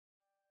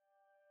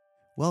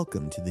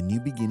Welcome to the New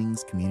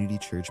Beginnings Community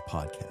Church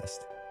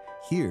podcast.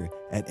 Here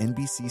at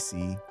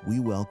NBCC, we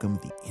welcome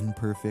the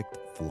imperfect,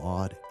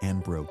 flawed,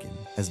 and broken,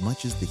 as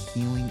much as the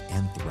healing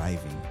and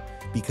thriving,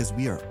 because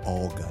we are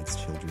all God's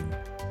children.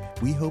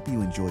 We hope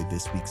you enjoyed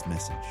this week's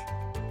message.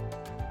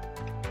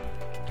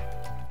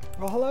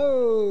 Well,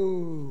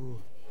 hello.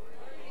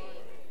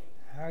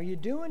 How are you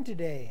doing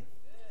today?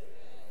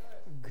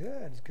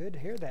 Good. It's good to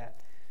hear that.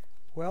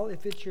 Well,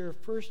 if it's your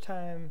first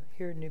time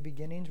here at New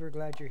Beginnings, we're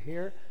glad you're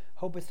here.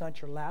 Hope it's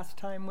not your last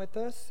time with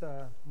us.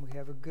 We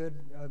have a good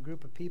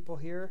group of people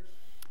here.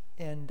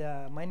 And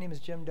my name is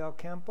Jim Del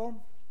Campo,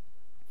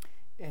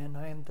 and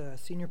I am the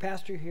senior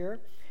pastor here.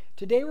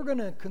 Today we're going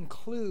to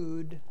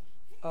conclude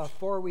a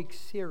 4-week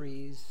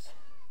series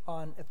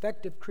on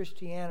effective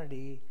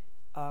Christianity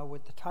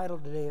with the title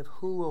today of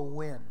Who Will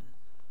Win.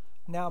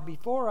 Now,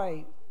 before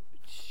I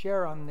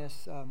share on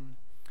this,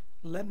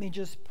 let me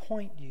just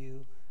point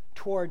you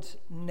towards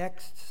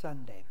next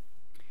Sunday.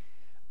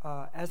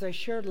 As I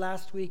shared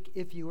last week,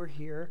 if you were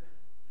here,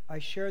 I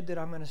shared that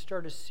I'm going to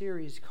start a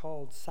series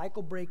called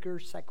Cycle Breaker,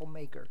 Cycle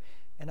Maker.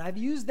 And I've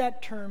used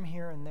that term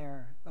here and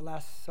there the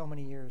last so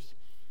many years.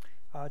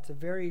 It's a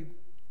very,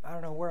 I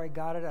don't know where I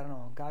got it. I don't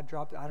know. God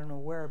dropped it. I don't know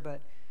where.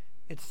 But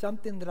it's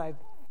something that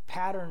I've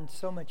patterned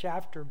so much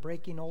after,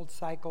 breaking old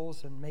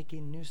cycles and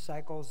making new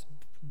cycles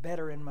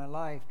better in my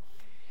life.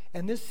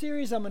 And this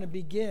series I'm going to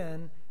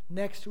begin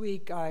next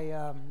week.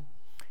 I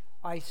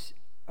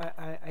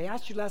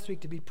asked you last week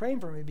to be praying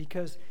for me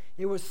because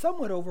it was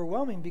somewhat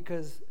overwhelming,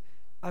 because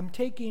I'm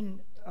taking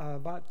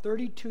about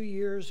 32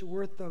 years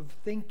worth of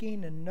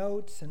thinking and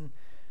notes,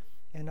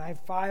 and I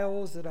have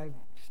files that I've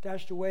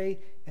stashed away,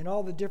 and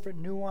all the different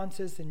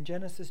nuances in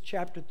Genesis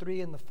chapter 3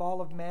 and the fall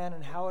of man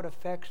and how it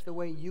affects the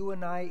way you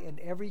and I and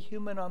every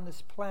human on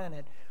this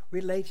planet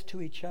relates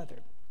to each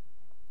other.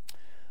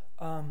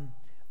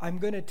 I'm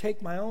going to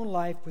take my own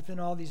life within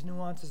all these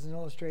nuances and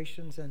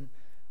illustrations, and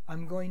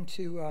I'm going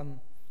to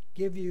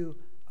give you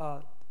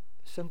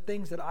some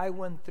things that I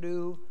went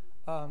through.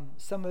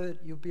 Some of it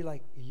you'll be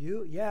like,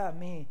 you? Yeah,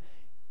 me.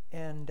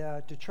 And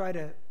to try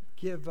to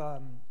give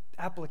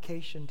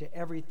application to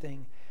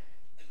everything.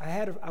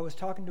 I was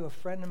talking to a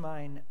friend of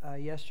mine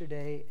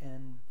yesterday,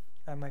 and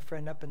my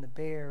friend up in the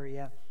Bay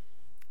Area,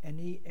 and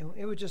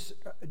it was just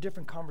a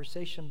different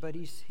conversation, but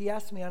he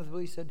asked me out of the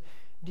blue, he said,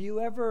 do you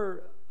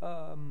ever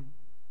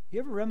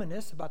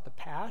reminisce about the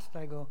past?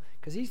 I go,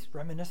 because he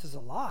reminisces a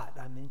lot.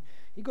 I mean,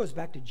 he goes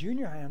back to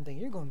junior high. I'm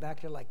thinking, you're going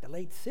back to like the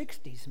late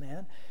 60s,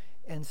 man.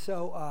 And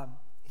so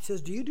he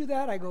says, do you do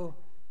that? I go,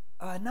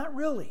 not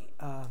really.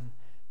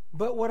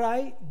 But what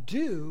I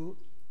do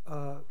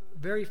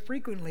very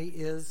frequently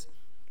is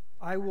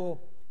I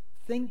will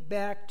think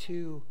back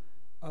to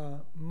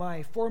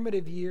my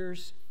formative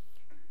years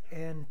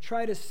and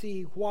try to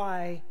see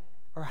why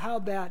or how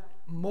that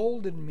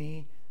molded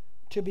me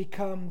to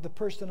become the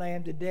person I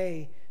am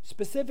today,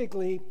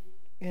 specifically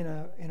in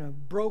a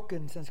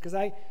broken sense. Because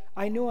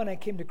I knew when I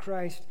came to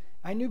Christ,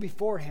 I knew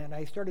beforehand,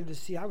 I started to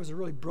see I was a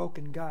really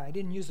broken guy. I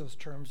didn't use those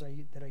terms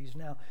that I use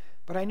now,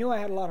 but I knew I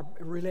had a lot of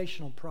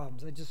relational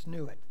problems. I just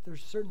knew it.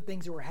 There's certain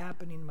things that were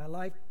happening in my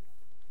life.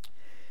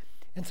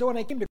 And so when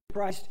I came to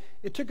Christ,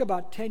 it took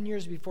about 10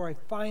 years before I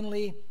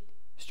finally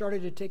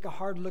started to take a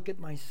hard look at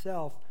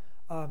myself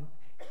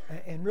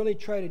and really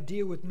try to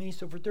deal with me.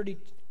 So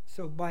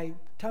by the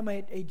time I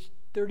hit age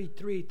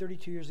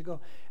 32 years ago,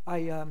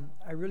 I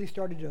really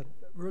started to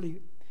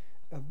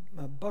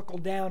buckle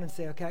down and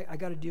say, okay, I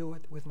got to deal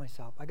with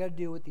myself. I got to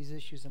deal with these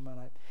issues in my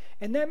life.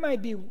 And that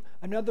might be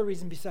another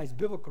reason besides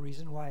biblical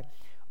reason why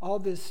all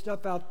this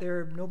stuff out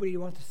there, nobody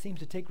seems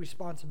to take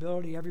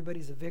responsibility.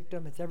 Everybody's a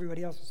victim. It's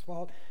everybody else's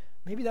fault.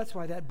 Maybe that's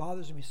why that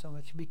bothers me so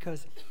much,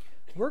 because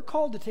we're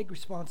called to take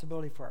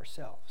responsibility for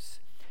ourselves.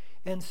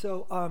 And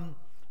so,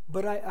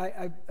 but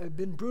I've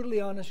been brutally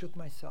honest with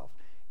myself.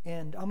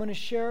 And I'm going to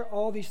share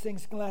all these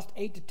things in the last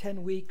 8 to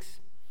 10 weeks.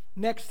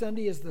 Next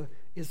Sunday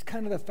is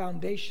kind of the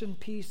foundation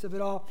piece of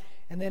it all.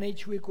 And then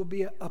each week will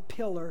be a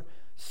pillar,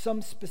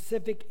 some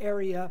specific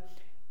area.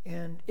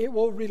 And it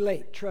will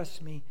relate,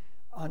 trust me,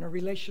 on a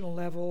relational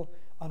level,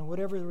 on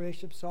whatever the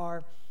relationships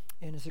are.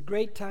 And it's a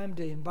great time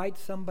to invite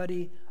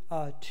somebody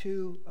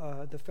to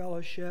the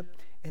fellowship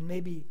and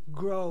maybe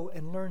grow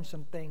and learn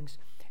some things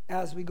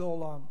as we go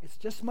along. It's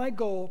just my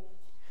goal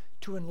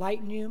to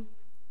enlighten you,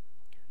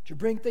 to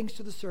bring things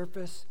to the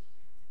surface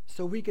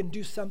so we can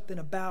do something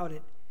about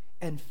it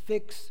and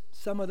fix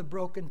some of the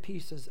broken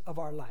pieces of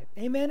our life.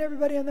 Amen,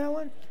 everybody, on that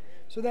one?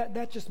 So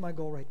that's just my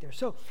goal right there.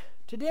 So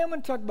today I'm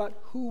going to talk about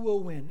who will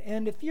win.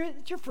 And if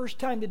it's your first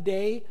time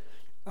today,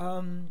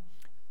 let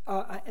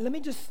me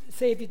just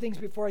say a few things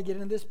before I get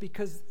into this,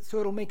 so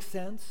it'll make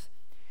sense.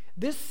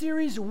 This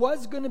series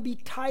was going to be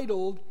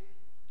titled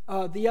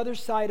The Other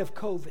Side of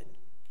COVID.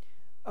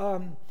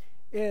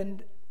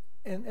 And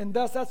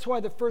thus, that's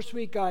why the first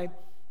week I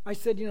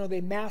said,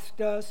 they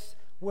masked us,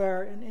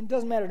 and it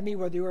doesn't matter to me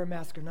whether you wear a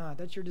mask or not.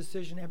 That's your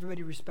decision.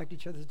 Everybody respect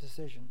each other's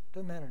decision.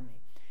 Doesn't matter to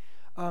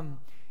me.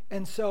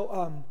 And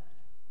so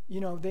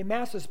they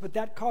mass us, but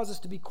that caused us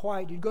to be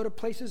quiet. You'd go to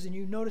places and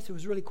you notice it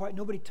was really quiet.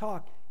 Nobody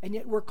talked. And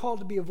yet we're called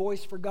to be a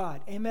voice for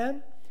God.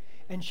 Amen?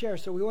 And share.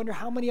 So we wonder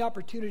how many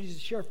opportunities to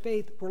share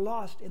faith were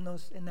lost in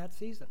that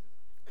season.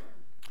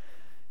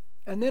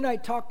 And then I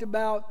talked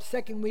about,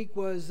 second week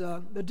was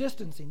the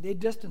distancing. They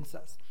distance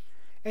us.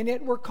 And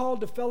yet we're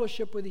called to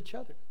fellowship with each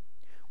other.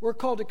 We're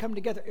called to come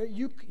together.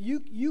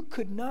 You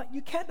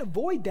can't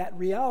avoid that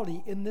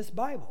reality in this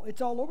Bible.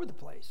 It's all over the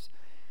place.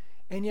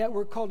 And yet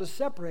we're called to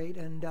separate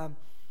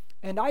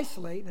and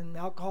isolate, and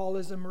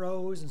alcoholism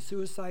rose, and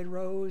suicide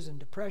rose, and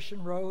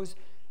depression rose,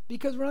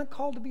 because we're not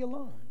called to be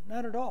alone,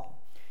 not at all.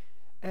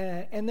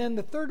 And then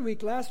the third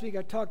week, last week,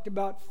 I talked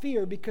about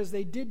fear, because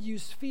they did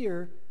use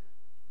fear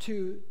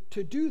to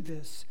do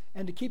this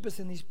and to keep us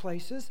in these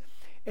places.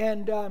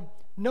 And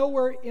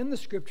nowhere in the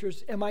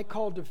scriptures am I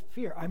called to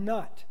fear. I'm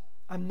not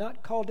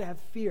called to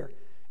have fear.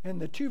 And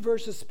the two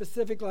verses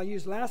specifically I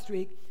used last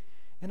week,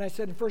 and I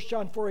said in 1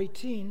 John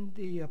 4:18,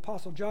 the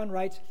Apostle John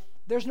writes,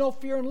 there's no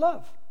fear in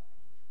love.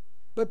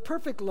 But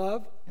perfect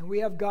love, and we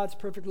have God's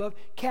perfect love,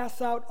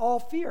 casts out all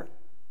fear,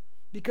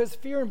 because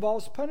fear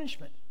involves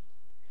punishment.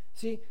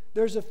 See,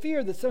 there's a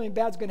fear that something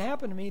bad's going to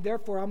happen to me,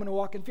 therefore I'm going to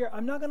walk in fear.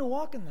 I'm not going to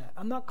walk in that.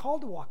 I'm not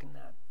called to walk in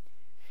that.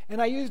 And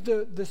I used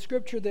the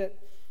scripture that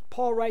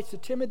Paul writes to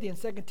Timothy in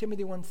 2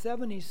 Timothy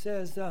 1:7. He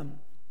says,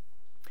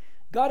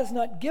 God has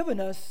not given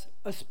us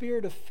a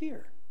spirit of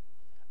fear,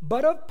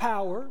 but of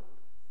power,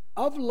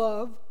 of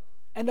love,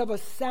 and of a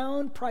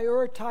sound,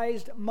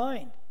 prioritized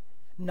mind.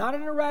 Not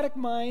an erratic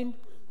mind,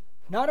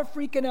 not a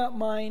freaking out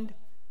mind,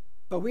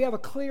 but we have a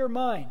clear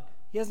mind.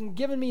 He hasn't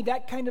given me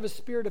that kind of a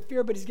spirit of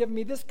fear, but he's given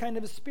me this kind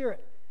of a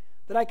spirit,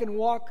 that I can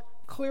walk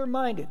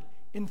clear-minded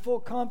in full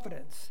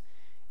confidence.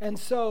 And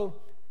so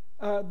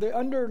the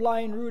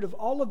underlying root of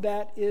all of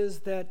that is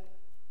that,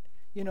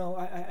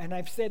 and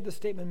I've said this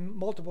statement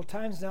multiple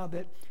times now,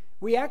 that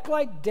we act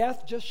like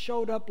death just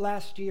showed up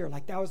last year,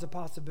 like that was a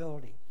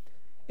possibility.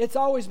 It's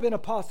always been a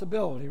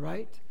possibility,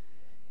 right?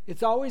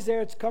 It's always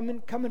there. It's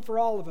coming for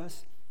all of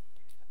us.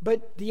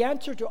 But the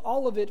answer to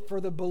all of it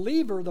for the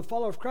believer, the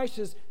follower of Christ,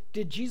 is,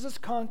 did Jesus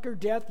conquer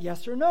death,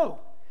 yes or no?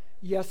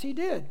 Yes, he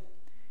did.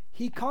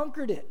 He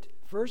conquered it.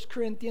 1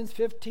 Corinthians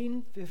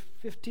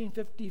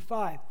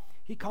 15:55.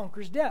 He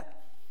conquers death.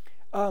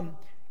 And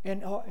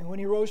when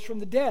he rose from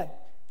the dead.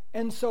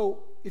 And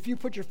so if you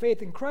put your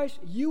faith in Christ,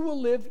 you will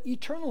live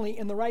eternally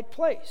in the right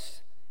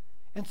place.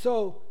 And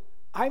so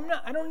I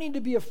don't need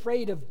to be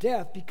afraid of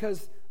death,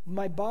 because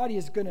my body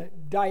is going to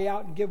die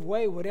out and give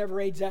way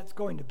whatever age that's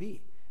going to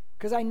be.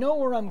 Because I know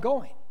where I'm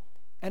going.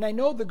 And I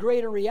know the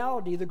greater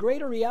reality. The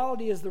greater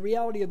reality is the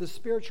reality of the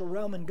spiritual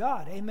realm in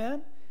God.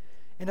 Amen?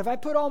 And if I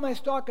put all my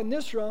stock in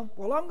this realm,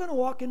 well, I'm going to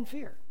walk in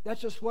fear.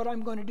 That's just what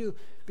I'm going to do.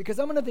 Because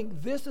I'm going to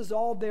think this is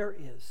all there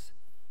is.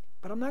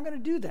 But I'm not going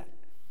to do that.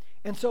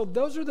 And so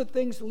those are the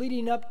things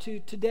leading up to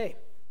today.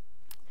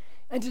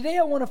 And today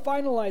I want to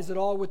finalize it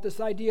all with this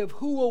idea of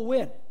who will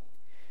win.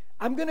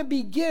 I'm going to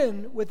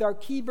begin with our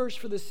key verse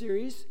for the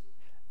series.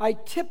 I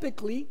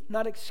typically,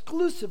 not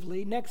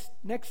exclusively, next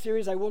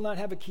series I will not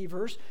have a key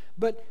verse,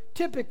 but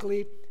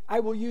typically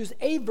I will use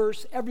a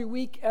verse every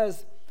week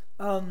as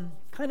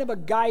kind of a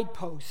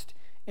guidepost.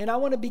 And I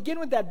want to begin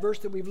with that verse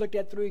that we've looked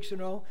at 3 weeks in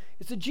a row.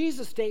 It's a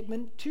Jesus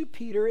statement to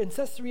Peter in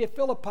Caesarea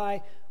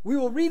Philippi. We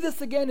will read this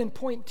again in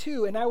point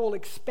 2, and I will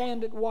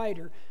expand it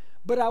wider.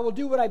 But I will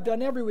do what I've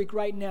done every week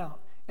right now.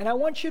 And I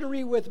want you to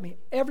read with me.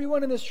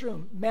 Everyone in this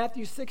room,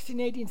 Matthew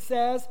 16:18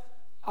 says,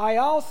 I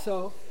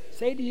also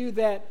say to you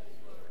that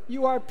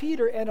you are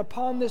Peter, and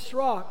upon this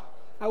rock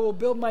I will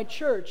build my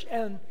church,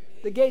 and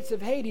the gates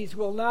of Hades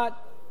will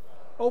not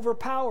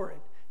overpower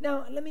it.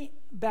 Now, let me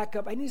back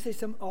up. I need to say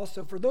something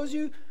also. For those of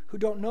you who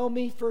don't know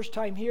me, first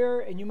time here,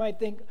 and you might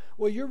think,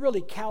 well, you're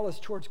really callous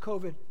towards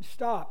COVID.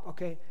 Stop,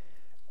 okay?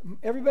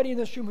 Everybody in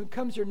this room who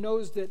comes here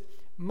knows that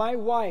my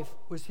wife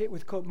was hit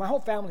with COVID. My whole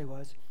family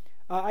was.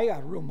 I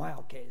got a real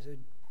mild case. It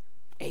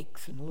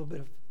aches and a little bit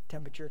of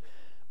temperature.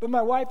 But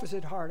my wife was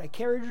hit hard. I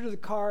carried her to the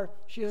car.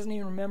 She doesn't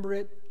even remember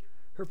it.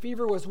 Her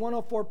fever was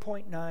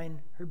 104.9.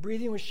 Her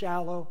breathing was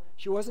shallow.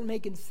 She wasn't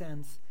making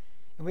sense.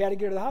 And we had to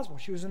get her to the hospital.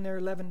 She was in there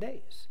 11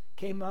 days.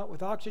 Came out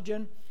with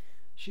oxygen.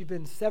 She's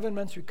been 7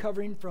 months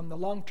recovering from the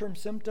long-term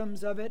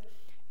symptoms of it.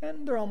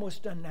 And they're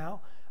almost done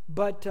now.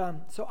 But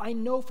so I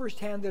know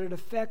firsthand that it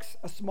affects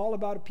a small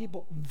amount of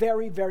people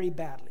very, very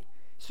badly.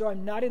 So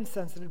I'm not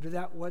insensitive to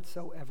that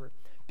whatsoever,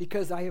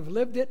 because I have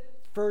lived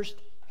it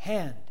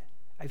firsthand.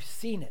 I've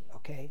seen it,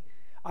 okay?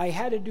 I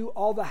had to do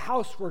all the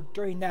housework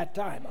during that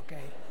time,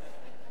 okay?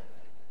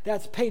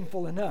 That's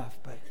painful enough,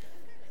 but...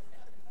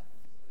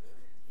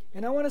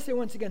 And I want to say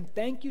once again,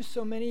 thank you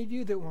so many of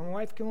you that when my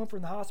wife came home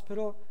from the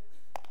hospital,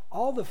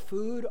 all the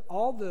food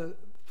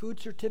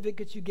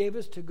certificates you gave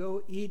us to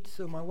go eat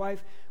so my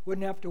wife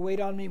wouldn't have to wait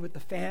on me with the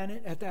fan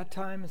at that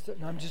time.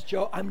 No, I'm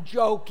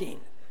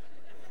joking.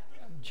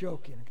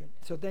 Okay.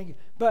 So thank you.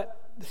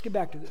 But let's get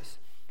back to this.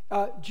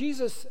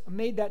 Jesus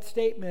made that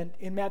statement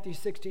in Matthew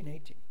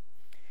 16:18.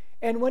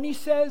 And when he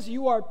says,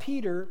 you are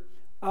Peter,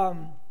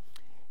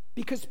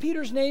 because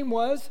Peter's name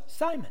was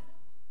Simon.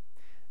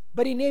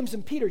 But he names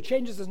him Peter,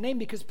 changes his name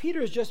because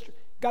Peter has just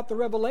got the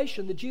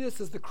revelation that Jesus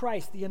is the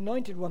Christ, the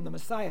anointed one, the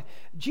Messiah.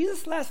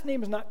 Jesus' last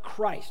name is not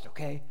Christ,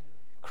 okay?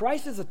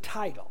 Christ is a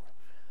title.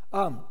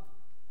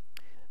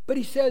 But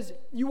he says,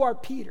 you are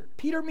Peter.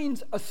 Peter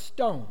means a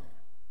stone.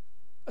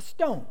 A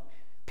stone.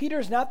 Peter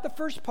is not the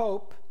first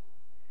pope.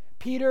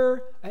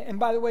 Peter, and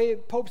by the way,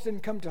 popes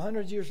didn't come to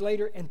hundreds of years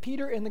later, and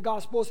Peter in the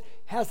Gospels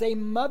has a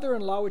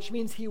mother-in-law, which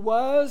means he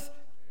was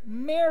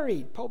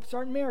married. Popes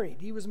aren't married.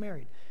 He was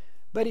married.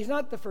 But he's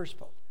not the first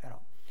pope at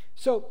all.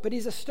 So, but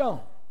he's a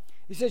stone.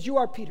 He says, you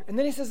are Peter. And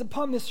then he says,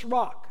 upon this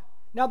rock.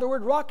 Now, the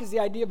word rock is the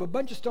idea of a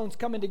bunch of stones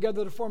coming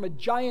together to form a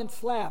giant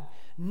slab.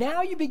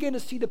 Now you begin to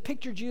see the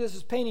picture Jesus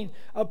is painting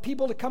of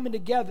people to coming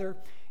together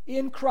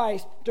in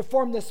Christ to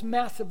form this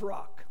massive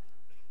rock.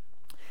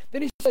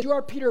 Then he says, you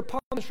are Peter, upon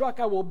this rock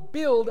I will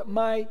build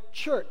my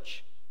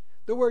church.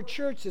 The word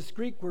church, this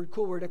Greek word,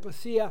 cool word,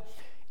 ecclesia,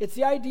 it's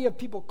the idea of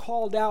people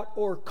called out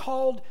or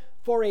called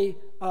for a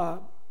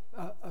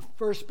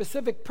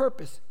specific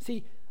purpose.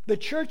 See, the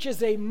church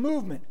is a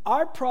movement.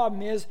 Our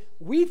problem is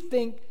we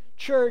think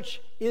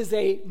church is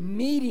a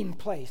meeting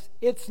place.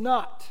 It's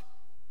not.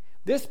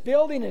 This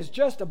building is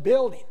just a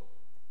building.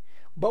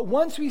 But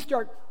once we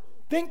start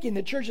thinking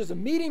the church is a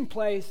meeting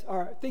place,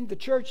 or think the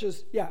church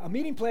is, a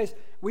meeting place,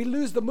 we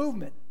lose the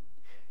movement.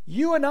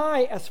 You and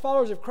I, as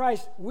followers of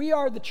Christ, we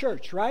are the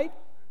church, right?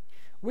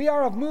 We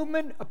are a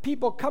movement of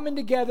people coming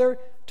together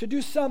to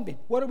do something.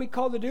 What are we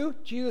called to do?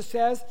 Jesus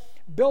says,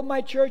 build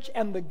my church,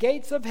 and the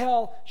gates of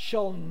hell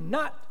shall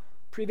not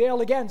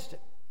prevail against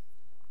it.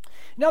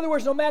 In other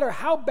words, no matter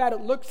how bad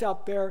it looks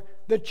out there,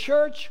 the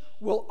church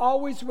will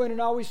always win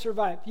and always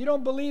survive. You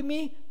don't believe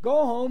me?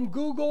 Go home,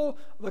 Google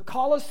the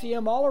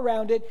Colosseum all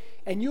around it,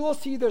 and you will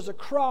see there's a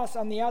cross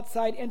on the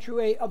outside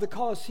entryway of the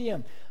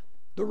Colosseum.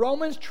 The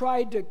Romans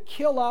tried to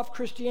kill off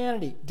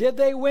Christianity. Did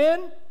they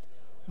win?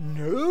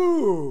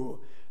 No.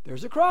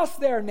 There's a cross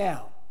there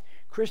now.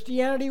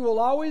 Christianity will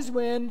always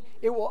win,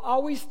 it will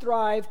always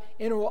thrive,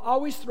 and it will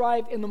always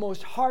thrive in the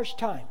most harsh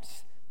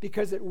times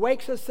because it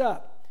wakes us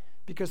up.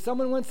 Because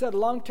someone once said a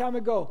long time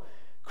ago,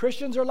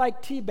 Christians are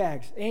like tea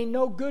bags. They ain't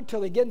no good till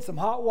they get in some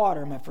hot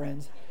water, my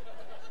friends.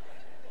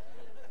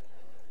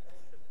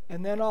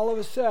 And then all of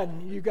a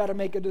sudden, you got to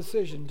make a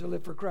decision to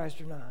live for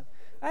Christ or not.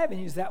 I haven't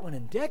used that one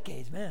in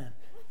decades, man.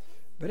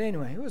 But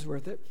anyway, it was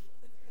worth it.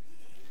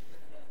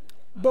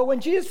 But when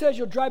Jesus says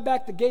you'll drive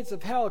back the gates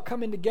of hell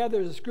coming together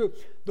as a group,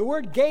 the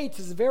word gates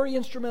is a very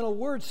instrumental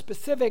word,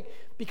 specific,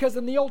 because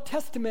in the Old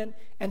Testament,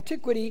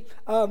 antiquity,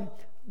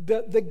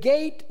 the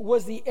gate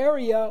was the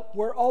area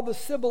where all the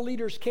civil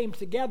leaders came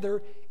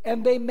together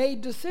and they made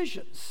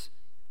decisions.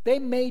 They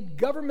made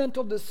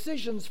governmental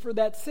decisions for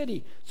that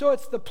city. So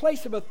it's the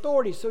place of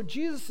authority. So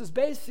Jesus is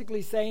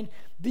basically saying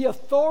the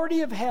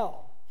authority of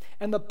hell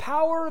and the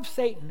power of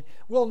Satan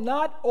will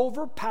not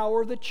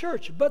overpower the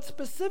church, but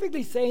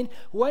specifically saying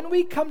when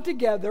we come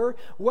together,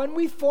 when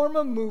we form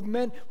a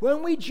movement,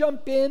 when we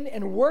jump in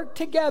and work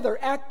together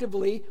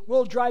actively,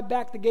 we'll drive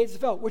back the gates of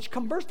hell, which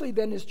conversely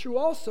then is true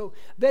also,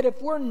 that if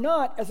we're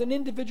not as an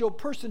individual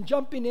person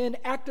jumping in,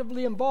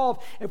 actively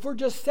involved, if we're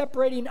just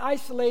separating,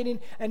 isolating,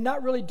 and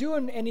not really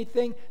doing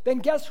anything, then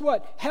guess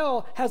what?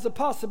 Hell has the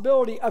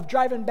possibility of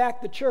driving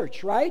back the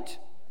church, right?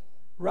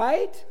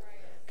 Right?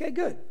 Okay,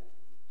 good.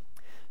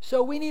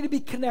 So we need to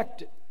be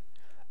connected.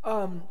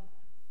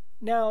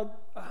 Now,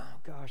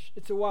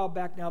 it's a while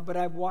back now, but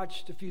I've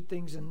watched a few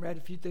things and read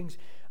a few things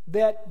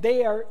that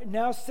they are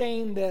now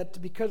saying that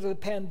because of the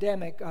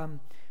pandemic,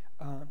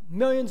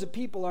 millions of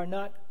people are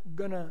not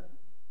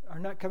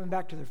coming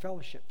back to their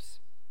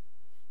fellowships.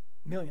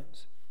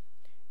 Millions,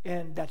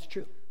 and that's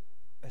true.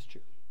 That's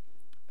true.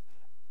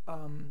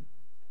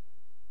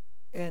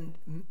 And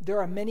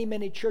there are many,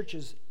 many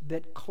churches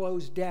that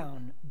closed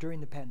down during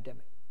the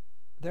pandemic.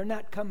 They're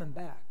not coming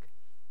back.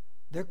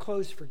 They're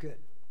closed for good.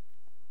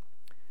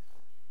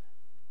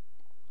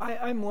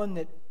 I'm one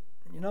that,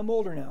 I'm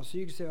older now, so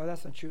you can say, oh,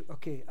 that's not true.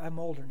 Okay, I'm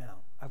older now.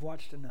 I've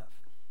watched enough.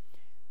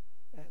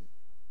 And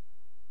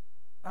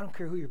I don't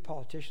care who your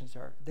politicians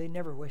are. They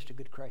never waste a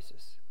good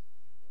crisis.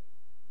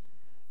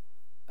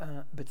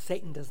 But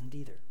Satan doesn't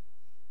either.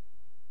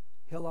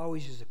 He'll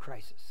always use a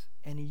crisis.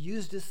 And he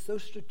used this so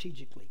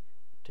strategically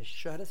to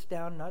shut us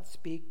down, not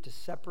speak, to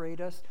separate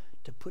us,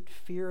 to put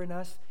fear in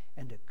us,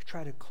 and to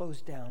try to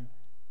close down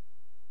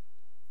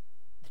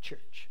the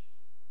church.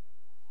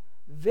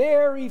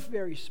 Very,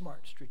 very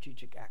smart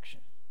strategic action.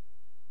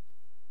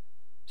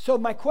 So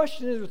my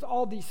question is, with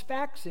all these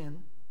facts in,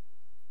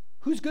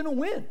 who's going to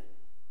win?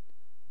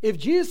 If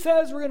Jesus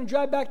says we're going to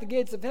drive back the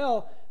gates of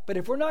hell, but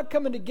if we're not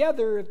coming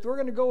together, if we're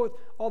going to go with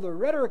all the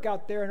rhetoric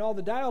out there and all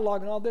the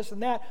dialogue and all this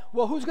and that,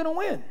 well, who's going to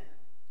win?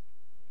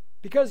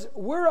 Because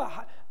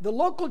the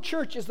local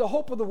church is the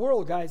hope of the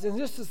world, guys, and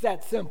this is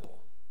that simple.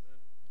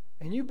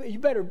 And you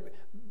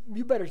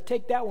better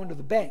take that one to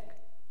the bank.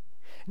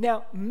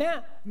 Now,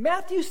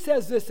 Matthew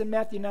says this in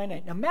Matthew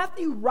 9:9. Now,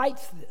 Matthew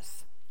writes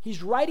this.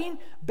 He's writing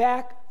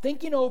back,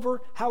 thinking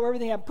over how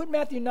everything happened. Put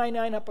Matthew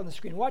 9:9 up on the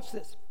screen. Watch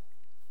this.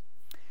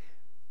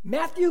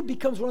 Matthew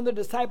becomes one of the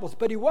disciples,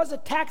 but he was a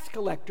tax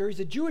collector. He's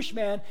a Jewish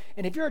man,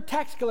 and if you're a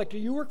tax collector,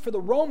 you work for the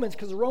Romans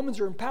because the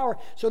Romans are in power.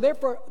 So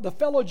therefore, the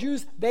fellow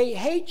Jews, they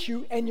hate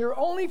you, and your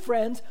only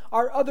friends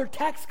are other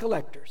tax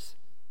collectors.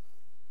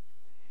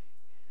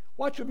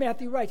 Watch what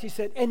Matthew writes. He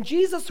said, and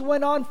Jesus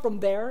went on from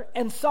there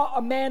and saw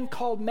a man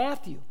called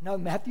Matthew. Now,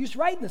 Matthew's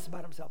writing this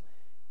about himself.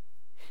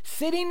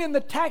 Sitting in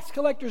the tax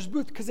collector's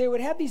booth, because they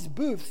would have these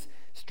booths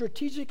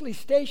strategically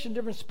stationed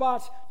different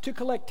spots to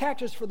collect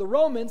taxes for the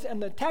Romans,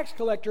 and the tax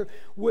collector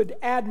would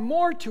add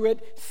more to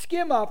it,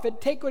 skim off it,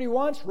 take what he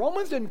wants.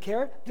 Romans didn't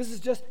care. This is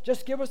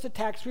just give us the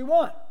tax we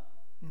want.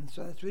 And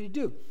so that's what he'd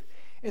do.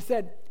 It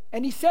said,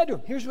 and he said to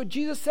him, here's what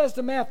Jesus says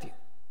to Matthew,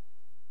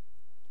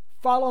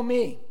 follow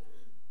me.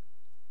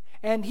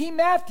 And he,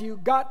 Matthew,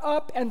 got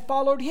up and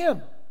followed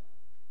him.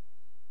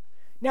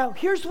 Now,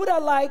 here's what I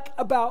like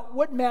about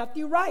what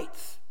Matthew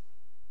writes.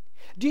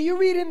 Do you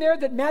read in there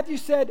that Matthew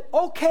said,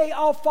 okay,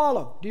 I'll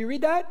follow? Do you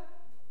read that?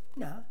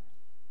 No.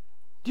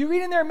 Do you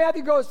read in there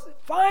Matthew goes,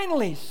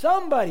 finally,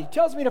 somebody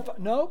tells me to follow?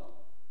 No.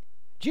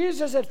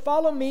 Jesus said,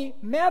 follow me.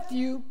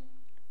 Matthew,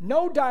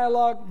 no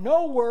dialogue,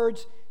 no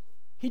words.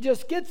 He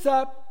just gets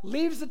up,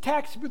 leaves the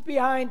tax booth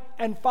behind,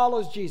 and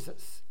follows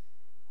Jesus.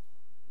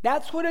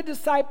 That's what a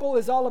disciple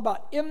is all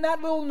about. In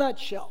that little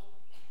nutshell,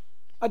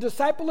 a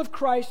disciple of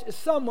Christ is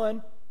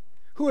someone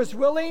who is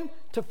willing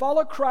to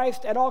follow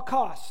Christ at all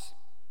costs.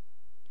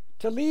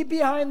 To leave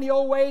behind the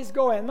old ways,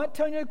 go ahead. I'm not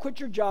telling you to quit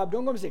your job.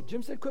 Don't go and say,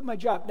 Jim said quit my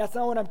job. That's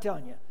not what I'm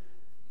telling you.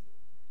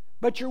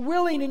 But you're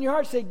willing in your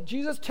heart to say,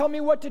 Jesus, tell me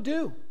what to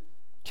do.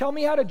 Tell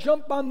me how to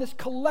jump on this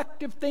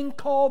collective thing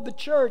called the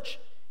church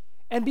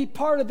and be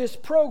part of this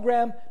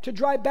program to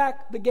drive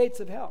back the gates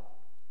of hell.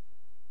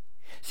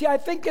 See, I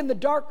think in the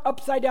dark,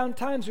 upside-down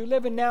times we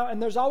live in now,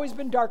 and there's always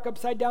been dark,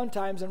 upside-down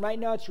times, and right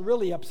now it's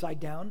really upside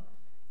down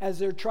as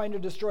they're trying to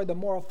destroy the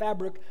moral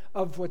fabric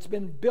of what's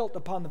been built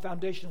upon the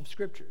foundation of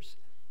Scriptures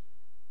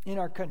in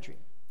our country.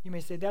 You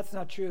may say, that's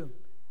not true.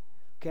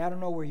 Okay, I don't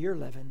know where you're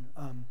living.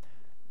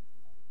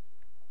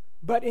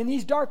 But in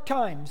these dark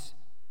times,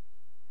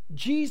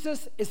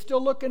 Jesus is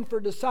still looking for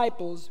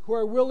disciples who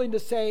are willing to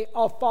say,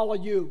 I'll follow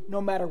you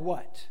no matter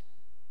what.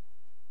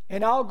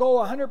 And I'll go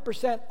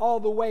 100% all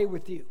the way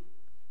with you.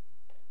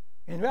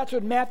 And that's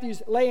what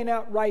Matthew's laying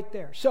out right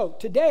there. So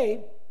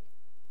today,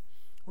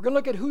 we're going to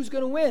look at who's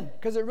going to win,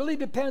 because it really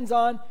depends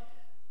on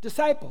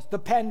disciples. The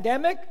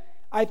pandemic,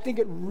 I think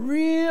it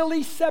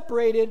really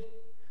separated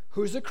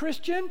who's a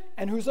Christian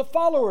and who's a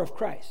follower of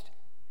Christ.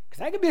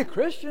 Because I could be a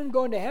Christian,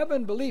 going to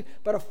heaven, believe,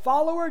 but a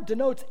follower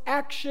denotes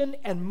action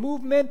and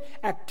movement,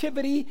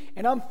 activity,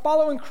 and I'm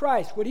following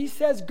Christ. What he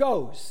says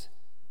goes.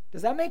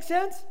 Does that make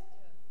sense?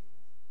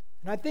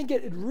 And I think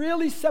it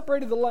really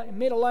separated the line,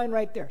 made a line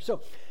right there.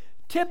 So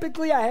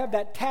typically I have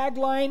that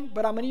tagline,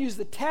 but I'm going to use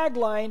the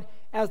tagline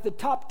as the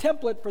top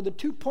template for the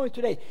 2 points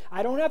today.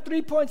 I don't have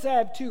 3 points, I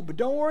have 2, but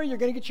don't worry, you're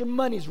going to get your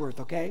money's worth,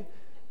 okay?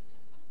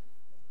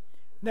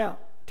 Now,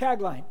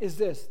 tagline is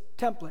this,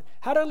 template.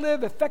 How to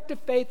live effective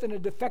faith in a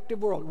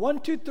defective world.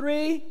 1, 2,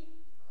 3.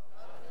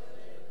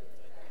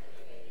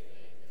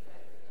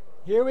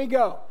 Here we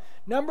go.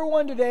 Number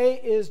 1 today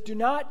is do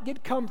not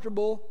get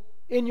comfortable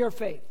in your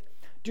faith.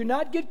 Do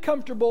not get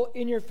comfortable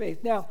in your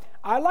faith. Now,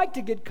 I like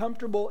to get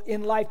comfortable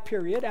in life,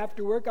 period.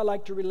 After work, I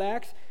like to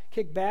relax,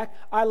 kick back.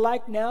 I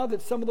like now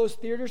that some of those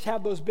theaters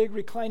have those big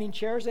reclining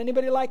chairs.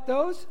 Anybody like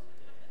those?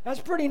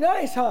 That's pretty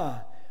nice, huh?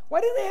 Why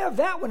didn't they have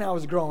that when I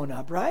was growing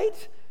up,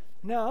 right?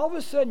 Now, all of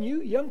a sudden,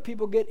 you young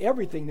people get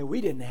everything that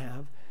we didn't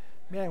have.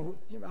 Man,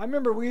 I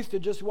remember we used to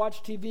just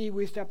watch TV.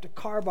 We used to have to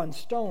carve on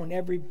stone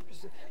every...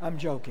 I'm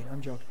joking.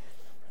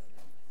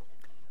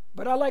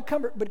 But I like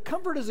comfort. But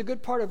comfort is a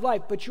good part of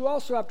life. But you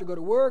also have to go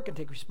to work and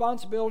take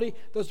responsibility.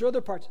 Those are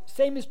other parts.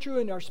 Same is true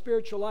in our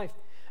spiritual life.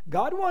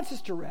 God wants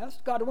us to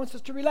rest. God wants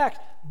us to relax.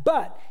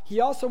 But he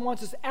also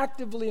wants us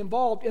actively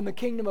involved in the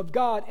kingdom of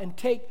God and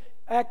take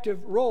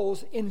active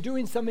roles in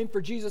doing something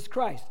for Jesus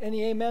Christ.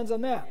 Any amens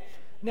on that?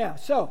 Now,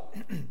 so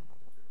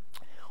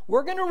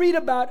we're going to read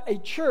about a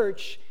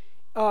church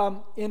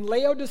in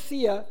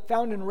Laodicea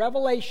found in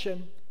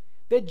Revelation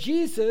that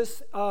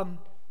Jesus,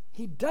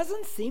 he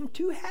doesn't seem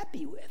too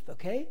happy with,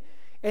 okay?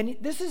 And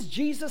this is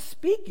Jesus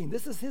speaking.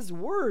 This is his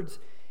words.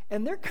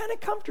 And they're kind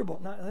of comfortable.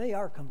 No, they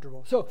are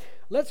comfortable. So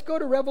let's go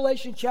to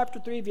Revelation chapter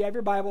 3 if you have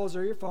your Bibles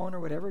or your phone or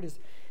whatever it is.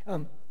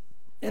 And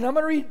I'm going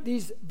to read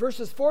these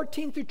verses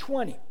 14 through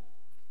 20.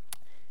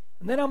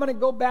 And then I'm going to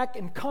go back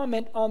and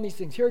comment on these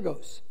things. Here it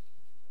goes.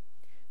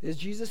 This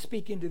is Jesus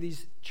speaking to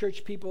these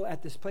church people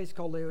at this place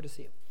called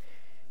Laodicea.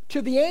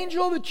 To the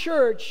angel of the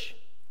church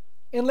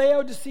in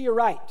Laodicea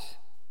write,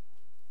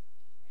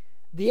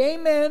 the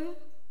Amen,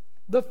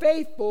 the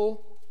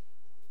faithful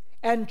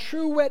and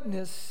true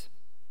witness,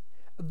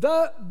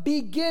 the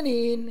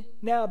beginning.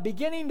 Now,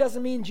 beginning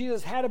doesn't mean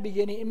Jesus had a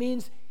beginning. It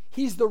means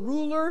he's the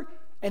ruler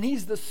and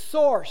he's the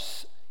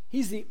source.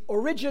 He's the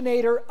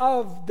originator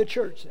of the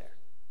church there.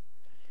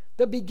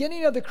 The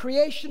beginning of the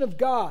creation of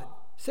God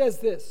says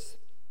this.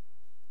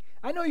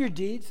 I know your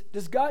deeds.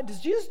 Does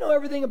Jesus know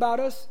everything about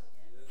us?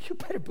 You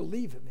better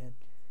believe it, man.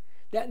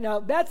 Now,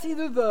 that's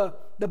either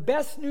the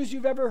best news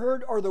you've ever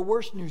heard or the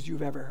worst news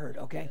you've ever heard,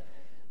 okay?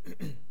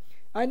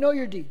 I know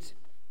your deeds,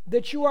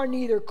 that you are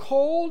neither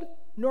cold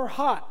nor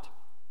hot.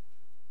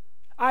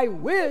 I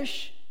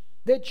wish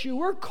that you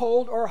were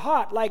cold or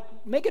hot. Like,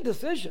 make a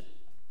decision.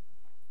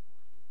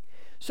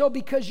 So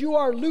because you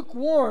are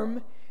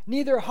lukewarm,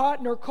 neither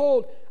hot nor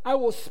cold, I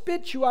will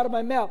spit you out of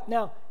my mouth.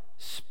 Now,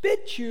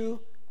 spit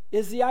you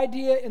is the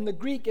idea in the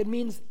Greek. It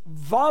means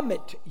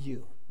vomit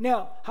you.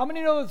 Now, how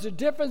many know there's a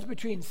difference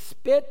between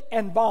spit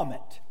and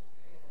vomit?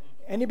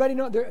 Anybody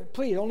know?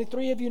 Please, only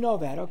 3 of you know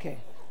that. Okay.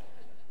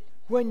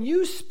 When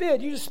you spit,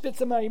 you just spit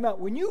something out of your mouth.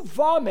 When you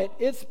vomit,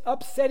 it's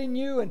upsetting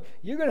you, and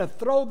you're going to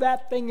throw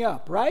that thing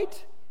up,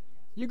 right?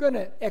 You're going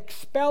to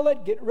expel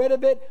it, get rid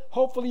of it.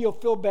 Hopefully, you'll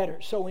feel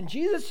better. So when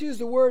Jesus used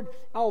the word,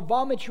 I'll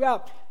vomit you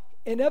out,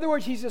 in other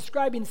words, he's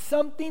describing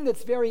something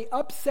that's very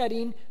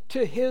upsetting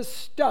to his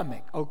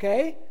stomach,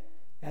 okay?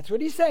 That's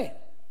what he's saying.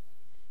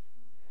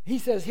 He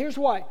says, here's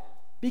why.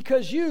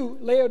 Because you,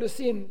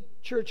 Laodicean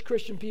church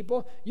Christian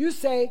people, you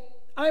say,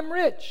 I'm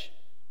rich,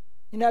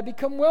 and I've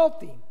become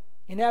wealthy,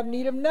 and have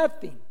need of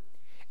nothing.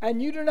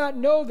 And you do not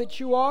know that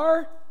you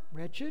are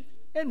wretched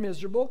and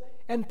miserable,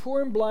 and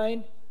poor and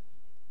blind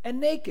and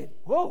naked.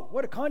 Whoa,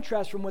 what a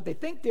contrast from what they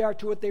think they are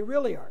to what they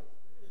really are.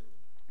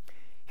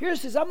 Here it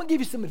says, I'm going to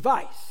give you some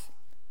advice.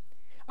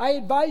 I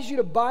advise you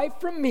to buy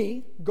from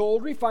me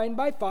gold refined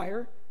by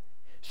fire,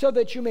 so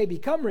that you may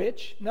become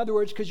rich. In other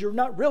words, because you're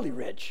not really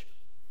rich.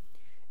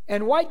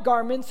 And white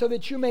garments, so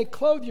that you may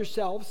clothe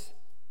yourselves,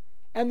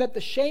 and that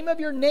the shame of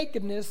your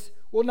nakedness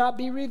will not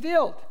be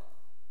revealed.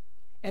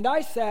 And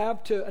eye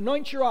salve to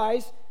anoint your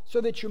eyes, so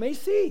that you may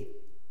see.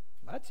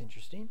 That's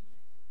interesting.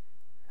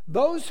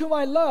 Those whom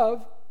I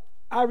love,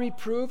 I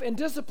reprove and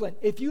discipline.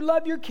 If you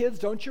love your kids,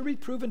 don't you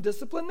reprove and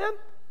discipline them?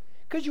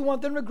 Because you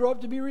want them to grow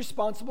up to be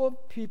responsible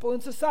people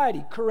in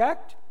society.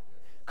 Correct?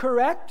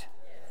 Correct?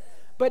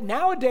 But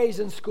nowadays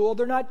in school,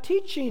 they're not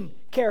teaching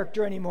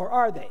character anymore,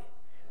 are they?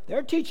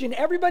 They're teaching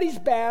everybody's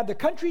bad, the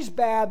country's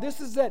bad,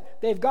 this is it.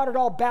 They've got it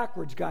all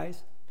backwards,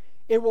 guys.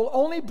 It will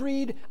only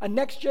breed a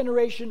next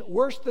generation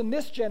worse than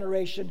this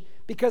generation,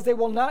 because they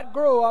will not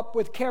grow up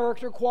with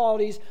character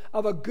qualities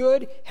of a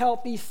good,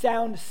 healthy,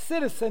 sound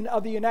citizen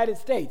of the United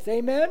States.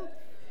 Amen?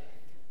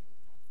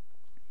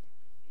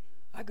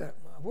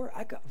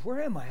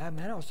 Where am I?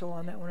 Man, I was so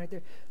on that one right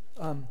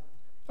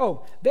there.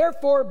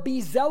 Therefore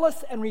be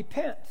zealous and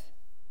repent.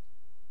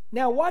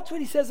 Now watch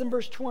what he says in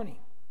verse 20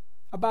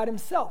 about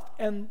himself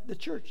and the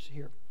church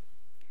here.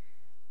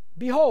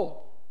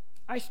 Behold,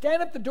 I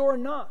stand at the door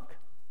and knock.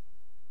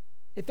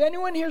 If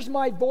anyone hears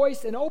my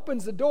voice and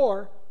opens the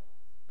door,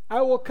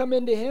 I will come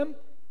into him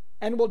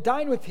and will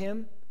dine with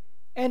him,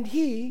 and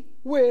he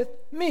with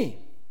me.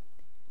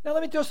 Now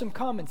let me throw some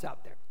comments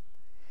out there.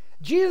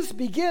 Jesus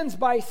begins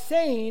by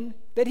saying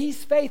that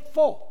he's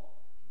faithful.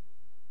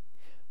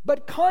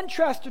 But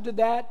contrasted to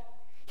that,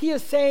 he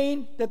is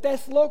saying that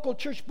this local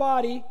church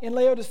body in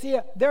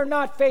Laodicea, they're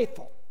not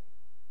faithful.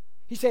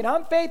 He said,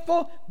 I'm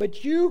faithful,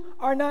 but you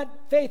are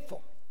not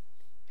faithful.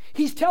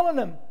 He's telling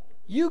them,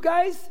 you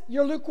guys,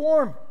 you're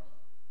lukewarm.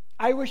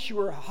 I wish you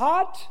were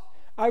hot.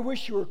 I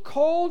wish you were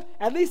cold.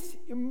 At least,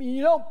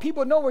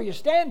 people know where you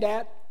stand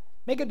at.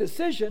 Make a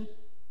decision,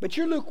 but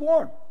you're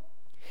lukewarm.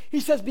 He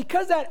says,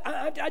 because that,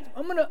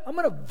 I'm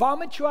gonna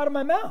vomit you out of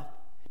my mouth.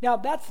 Now,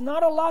 that's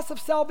not a loss of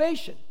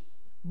salvation,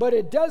 but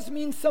it does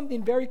mean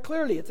something very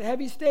clearly. It's a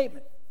heavy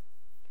statement.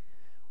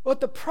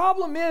 What the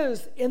problem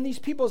is in these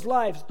people's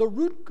lives, the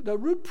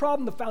root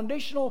problem, the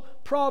foundational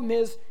problem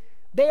is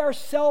they are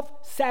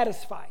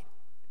self-satisfied.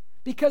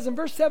 Because in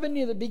verse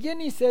 17 at the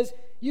beginning, he says,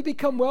 you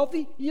become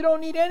wealthy, you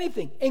don't need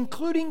anything,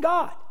 including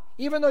God.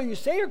 Even though you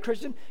say you're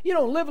Christian, you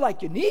don't live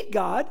like you need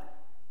God.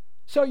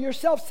 So you're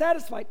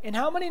self-satisfied. And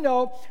how many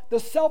know the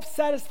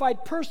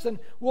self-satisfied person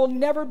will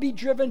never be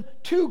driven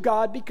to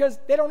God because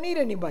they don't need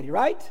anybody,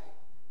 right?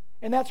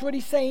 And that's what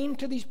he's saying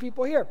to these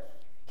people here.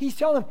 He's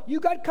telling them, you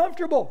got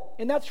comfortable,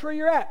 and that's where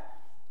you're at.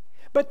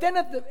 But then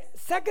at the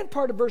second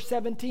part of verse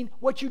 17,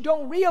 what you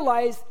don't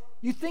realize,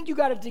 you think you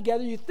got it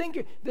together, you think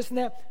you're this and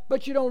that,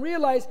 but you don't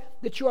realize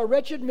that you are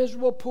wretched,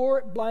 miserable,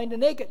 poor, blind,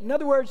 and naked. In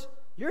other words,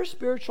 you're a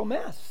spiritual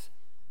mess.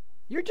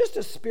 You're just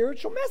a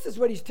spiritual mess is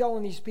what he's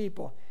telling these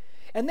people.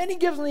 And then he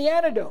gives them the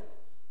antidote.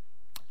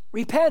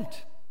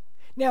 Repent.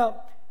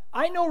 Now,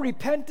 I know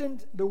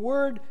repentant, the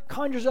word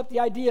conjures up the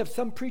idea of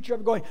some preacher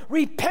ever going,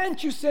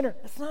 repent, you sinner.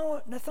 That's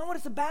not what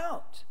it's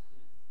about.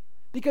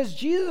 Because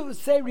Jesus would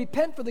say,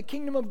 repent, for the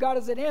kingdom of God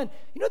is at hand.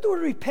 You know what the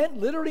word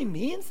repent literally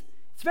means?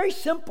 It's very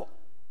simple.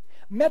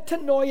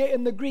 Metanoia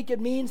in the Greek, it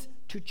means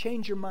to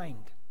change your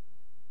mind.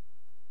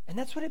 And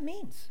that's what it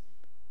means.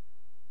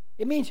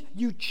 It means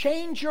you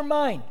change your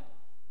mind.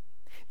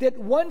 That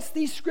once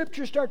these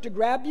scriptures start to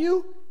grab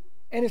you,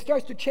 and it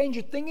starts to change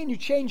your thinking, you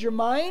change your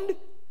mind,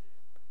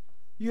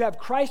 you have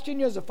Christ in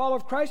you as a follower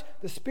of Christ,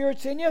 the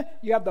Spirit's in you,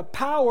 you have the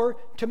power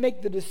to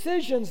make the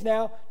decisions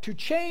now to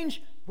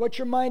change what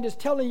your mind is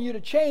telling you to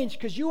change,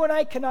 because you and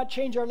I cannot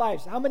change our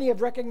lives. How many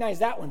have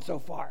recognized that one so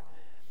far?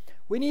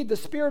 We need the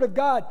Spirit of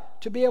God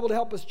to be able to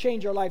help us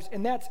change our lives.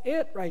 And that's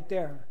it right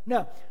there.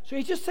 Now, so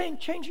he's just saying,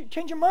 change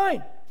your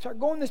mind. Start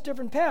going this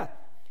different path.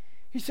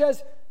 He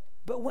says,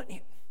 but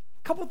a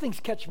couple of things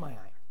catch my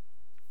eye.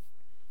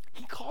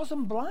 He calls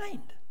them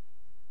blind.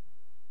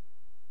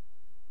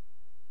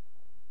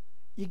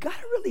 You got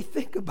to really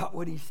think about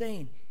what he's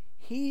saying.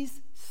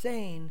 He's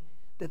saying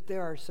that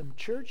there are some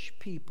church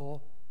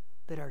people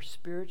that are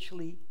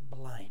spiritually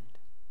blind.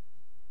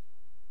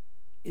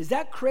 Is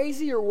that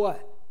crazy or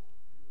what?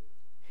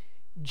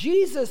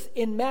 Jesus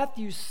in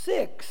Matthew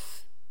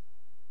 6,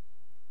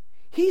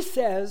 he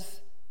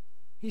says,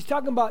 he's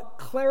talking about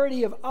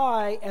clarity of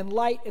eye and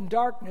light and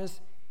darkness.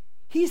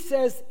 He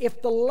says,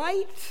 if the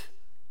light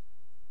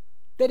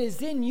that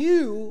is in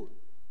you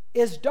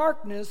is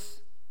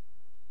darkness,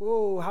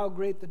 oh, how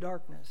great the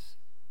darkness.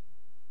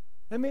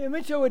 Let me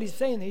tell you what he's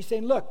saying. He's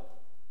saying, look,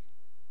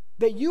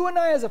 that you and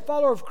I as a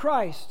follower of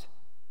Christ,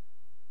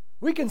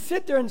 we can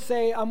sit there and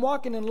say, I'm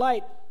walking in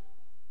light,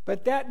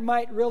 but that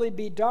might really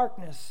be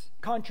darkness,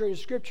 contrary to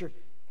Scripture.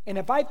 And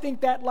if I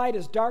think that light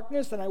is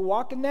darkness and I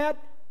walk in that,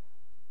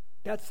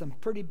 that's some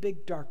pretty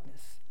big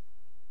darkness,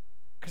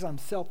 because I'm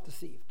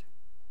self-deceived.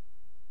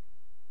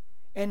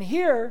 And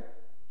here,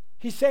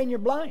 he's saying you're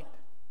blind.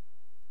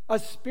 A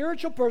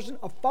spiritual person,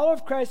 a follower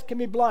of Christ, can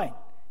be blind.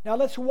 Now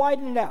let's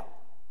widen it out.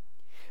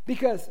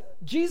 Because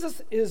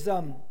Jesus is,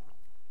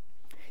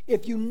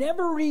 if you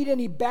never read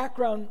any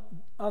background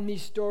on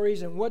these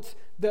stories and what's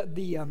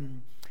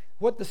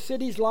what the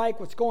city's like,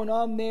 what's going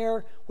on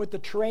there, what the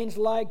terrain's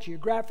like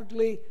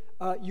geographically,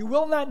 you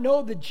will not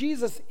know that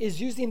Jesus is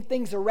using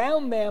things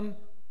around them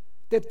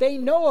that they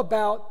know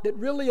about that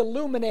really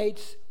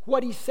illuminates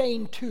what he's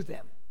saying to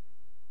them.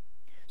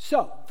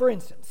 So, for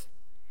instance,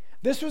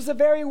 this was a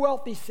very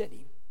wealthy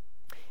city,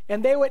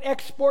 and they would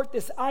export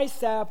this eye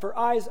salve for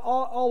eyes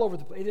all over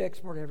the place. They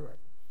export it everywhere.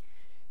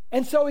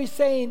 And so he's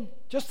saying,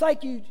 just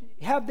like you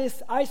have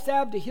this eye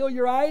salve to heal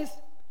your eyes,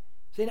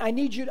 saying,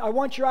 I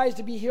want your eyes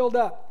to be healed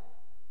up.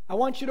 I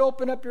want you to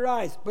open up your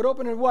eyes. But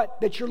open in what?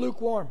 That you're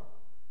lukewarm.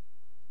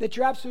 That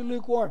you're absolutely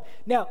lukewarm.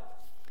 Now,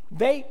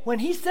 when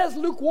he says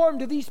lukewarm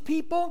to these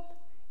people,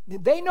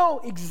 they know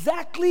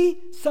exactly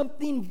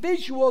something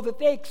visual that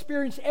they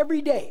experience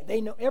every day.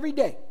 They know every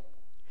day.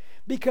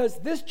 Because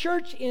this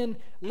church in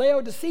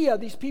Laodicea,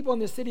 these people in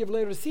the city of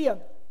Laodicea,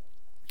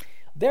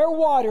 their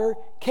water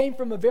came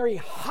from a very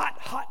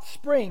hot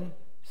spring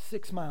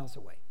 6 miles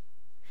away.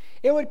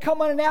 It would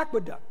come on an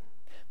aqueduct.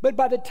 But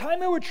by the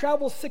time it would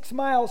travel 6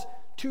 miles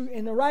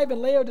and arrive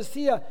in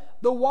Laodicea,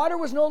 the water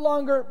was no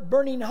longer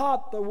burning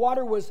hot. The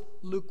water was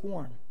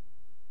lukewarm.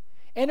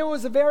 And it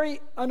was a very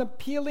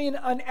unappealing,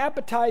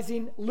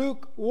 unappetizing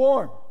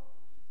lukewarm.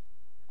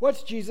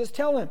 What's Jesus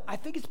telling them? I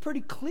think it's pretty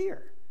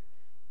clear.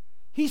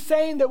 He's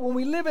saying that when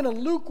we live in a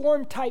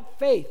lukewarm type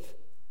faith,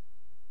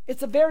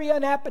 it's a very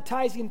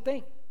unappetizing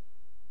thing.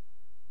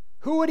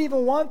 Who would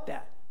even want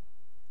that?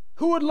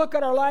 Who would look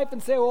at our life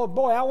and say, oh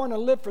boy, I want to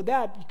live for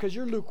that because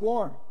you're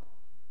lukewarm?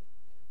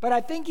 But I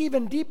think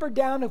even deeper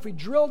down, if we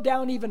drill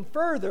down even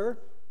further,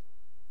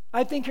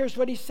 I think here's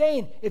what he's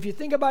saying. If you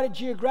think about it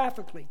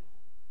geographically,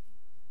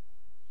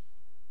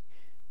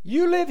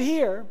 you live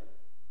here,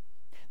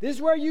 this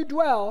is where you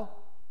dwell,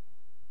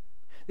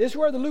 this is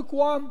where the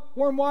lukewarm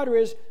water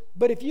is,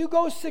 but if you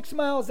go 6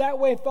 miles that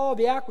way and follow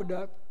the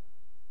aqueduct,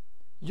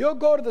 you'll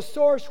go to the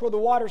source where the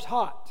water's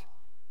hot.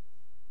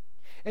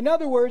 In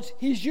other words,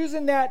 he's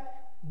using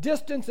that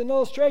distance and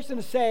illustration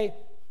to say,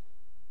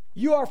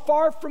 you are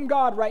far from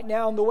God right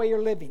now in the way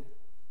you're living.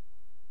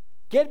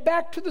 Get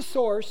back to the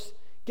source,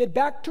 get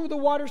back to where the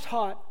water's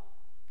hot,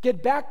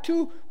 get back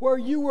to where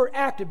you were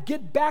active,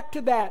 get back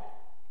to that,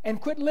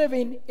 and quit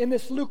living in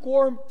this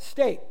lukewarm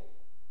state.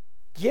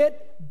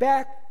 Get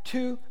back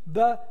to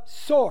the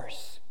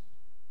source.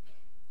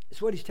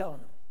 That's what he's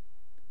telling them.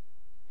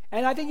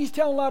 And I think he's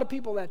telling a lot of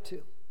people that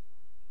too.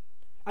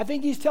 I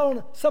think he's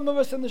telling some of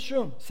us in this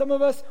room, some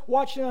of us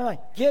watching online,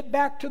 get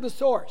back to the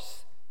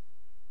source.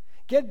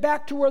 Get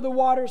back to where the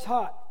water's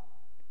hot.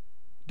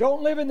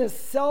 Don't live in this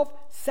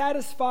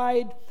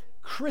self-satisfied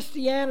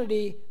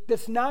Christianity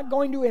that's not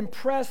going to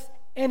impress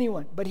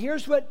anyone. But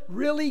here's what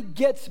really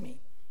gets me.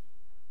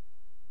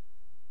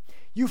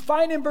 You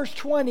find in verse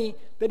 20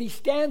 that he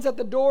stands at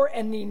the door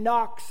and he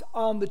knocks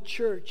on the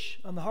church,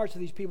 on the hearts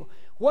of these people.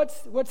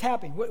 What's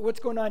happening? What's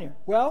going on here?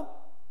 Well,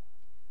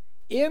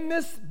 in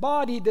this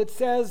body that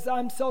says,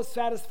 I'm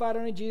self-satisfied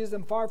only Jesus,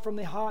 I'm far from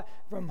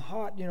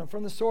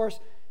the source,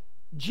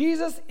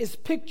 Jesus is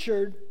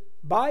pictured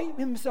by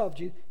himself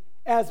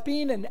as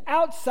being an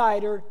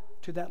outsider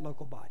to that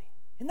local body.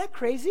 Isn't that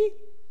crazy?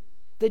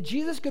 That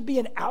Jesus could be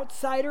an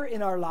outsider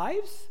in our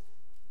lives?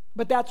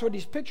 But that's what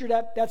he's pictured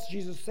at. That's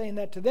Jesus saying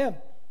that to them.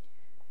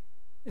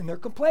 And they're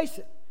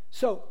complacent.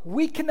 So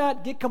we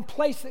cannot get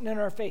complacent in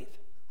our faith.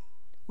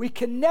 We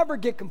can never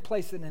get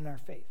complacent in our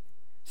faith.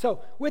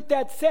 So with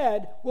that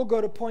said, we'll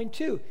go to point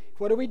 2.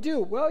 What do?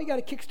 Well, you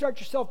got to kickstart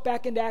yourself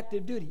back into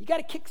active duty. You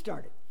got to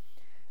kickstart it.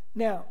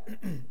 Now,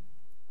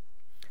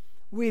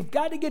 we've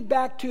got to get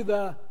back to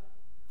the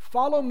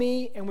follow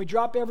me, and we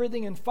drop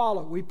everything and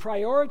follow. We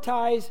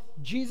prioritize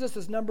Jesus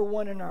as number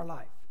one in our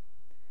life.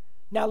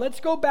 Now let's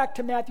go back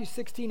to Matthew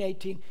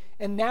 16:18,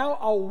 and now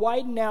I'll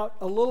widen out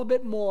a little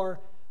bit more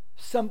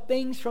some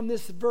things from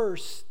this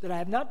verse that I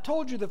have not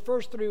told you the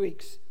first 3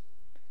 weeks.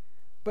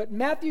 But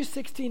Matthew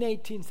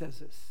 16:18 says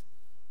this: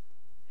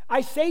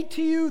 I say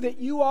to you that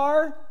you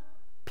are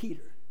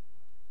Peter,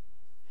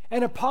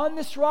 and upon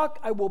this rock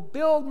I will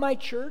build my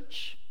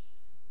church,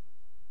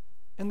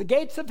 and the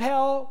gates of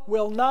hell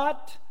will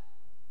not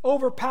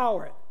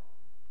overpower it.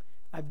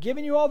 I've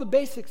given you all the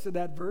basics of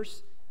that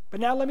verse, but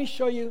now let me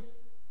show you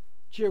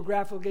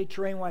geographically,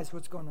 terrain-wise,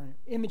 what's going on here.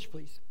 Image,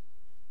 please.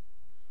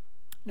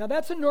 Now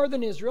that's in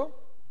northern Israel.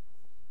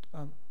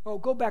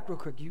 Go back real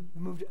quick. You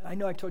moved. I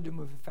know I told you to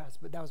move it fast,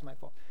 but that was my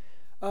fault.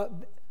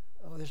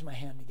 There's my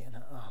hand again.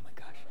 Huh? Oh my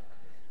gosh.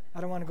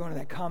 I don't want to go into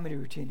that comedy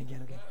routine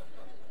again. Okay.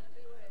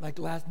 Like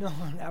last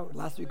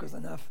week was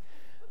enough.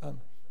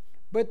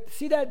 But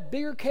see that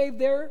bigger cave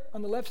there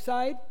on the left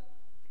side?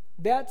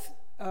 That's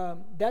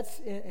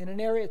in an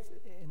area,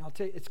 and I'll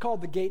tell you, it's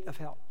called the Gate of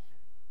Hell.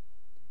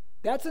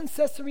 That's in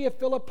Caesarea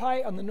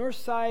Philippi on the north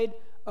side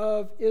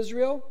of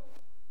Israel,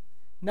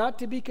 not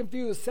to be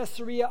confused with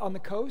Caesarea on the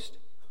coast.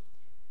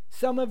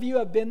 Some of you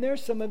have been there.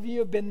 Some of you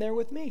have been there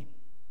with me.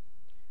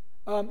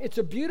 It's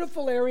a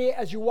beautiful area.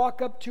 As you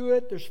walk up to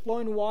it, there's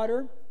flowing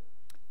water.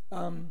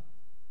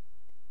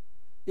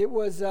 It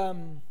was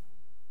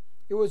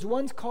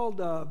once called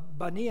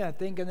Bania, I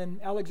think, and then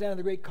Alexander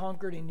the Great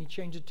conquered, and he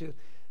changed it to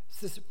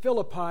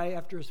Philippi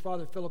after his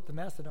father Philip the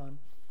Macedon.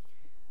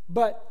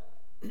 But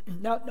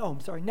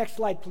next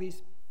slide,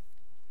 please.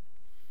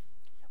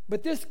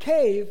 But this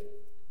cave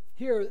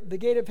here, the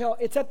Gate of Hell,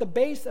 it's at the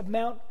base of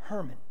Mount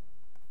Hermon,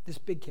 this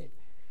big cave.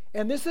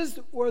 And this is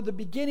where the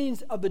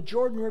beginnings of the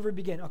Jordan River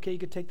begin. Okay, you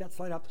could take that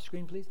slide off the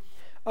screen, please.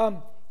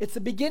 It's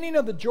the beginning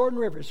of the Jordan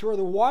River. It's where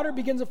the water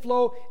begins to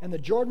flow, and the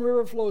Jordan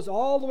River flows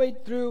all the way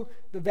through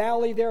the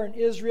valley there in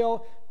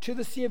Israel to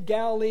the Sea of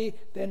Galilee,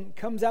 then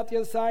comes out the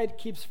other side,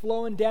 keeps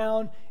flowing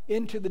down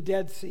into the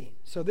Dead Sea.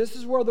 So this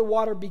is where the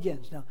water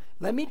begins. Now,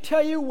 let me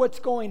tell you what's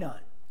going on.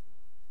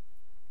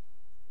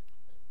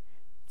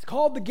 It's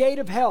called the Gate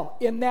of Hell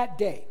in that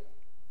day.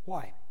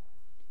 Why?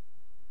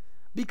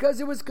 Because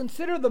it was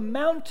considered the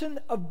mountain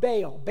of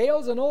Baal.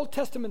 Baal's an Old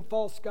Testament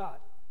false god.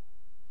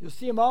 You'll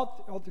see him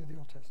all through the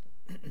Old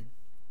Testament.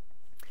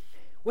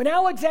 When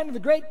Alexander the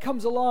Great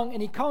comes along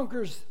and he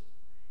conquers,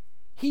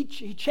 he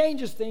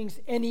changes things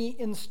and he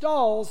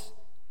installs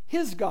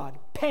his god,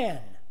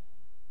 Pan.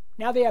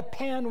 Now they have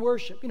Pan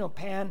worship. You know,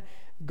 Pan,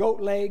 goat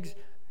legs,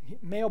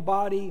 male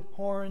body,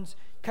 horns,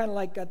 kind of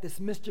like got this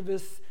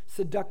mischievous,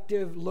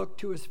 seductive look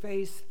to his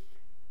face.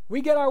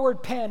 We get our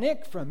word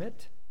panic from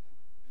it.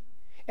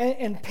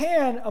 And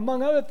Pan,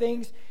 among other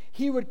things,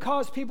 he would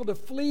cause people to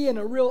flee in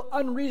a real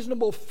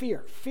unreasonable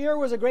fear. Fear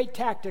was a great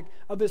tactic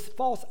of this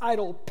false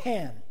idol,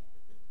 Pan.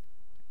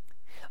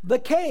 The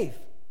cave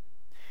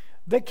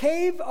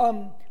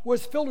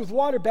was filled with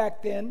water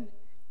back then,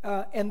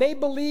 and they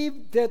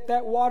believed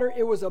that water,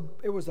 it was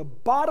a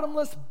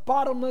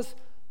bottomless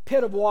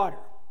pit of water.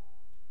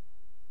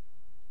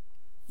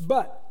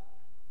 But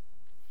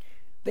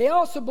they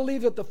also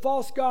believed that the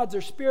false gods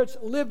or spirits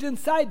lived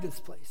inside this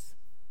place,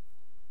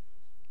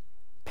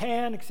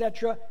 Pan,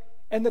 etc.,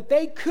 and that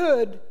they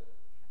could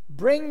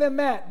bring them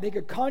out. They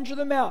could conjure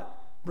them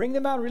out, bring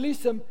them out, and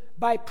release them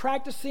by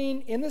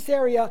practicing in this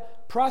area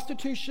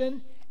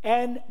prostitution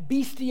and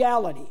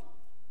bestiality.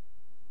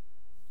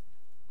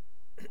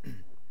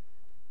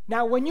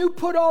 Now, when you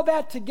put all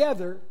that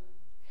together,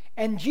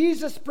 and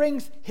Jesus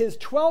brings his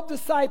 12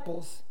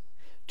 disciples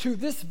to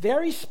this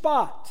very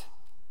spot,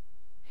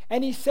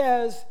 and he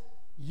says,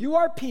 "You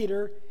are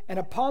Peter, and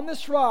upon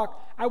this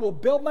rock I will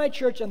build my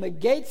church, and the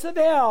gates of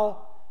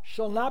hell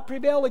shall not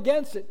prevail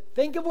against it."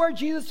 Think of where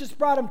Jesus just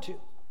brought him to.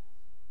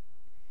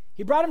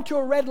 He brought him to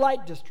a red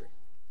light district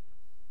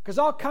because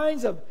all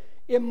kinds of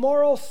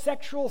immoral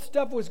sexual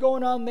stuff was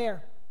going on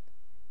there.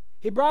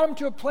 He brought him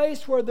to a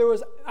place where there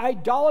was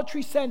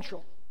idolatry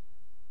central.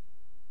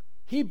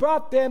 He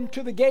brought them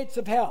to the gates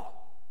of hell.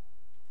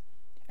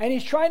 And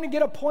he's trying to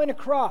get a point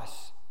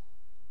across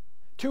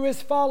to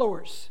his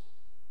followers.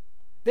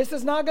 This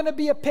is not going to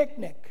be a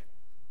picnic.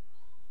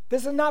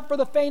 This is not for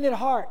the faint at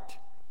heart.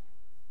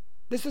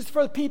 This is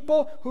for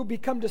people who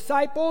become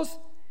disciples,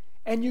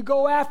 and you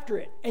go after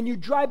it, and you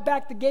drive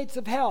back the gates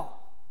of hell.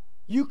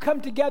 You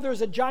come together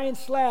as a giant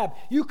slab.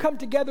 You come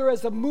together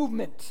as a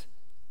movement.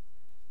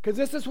 Because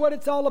this is what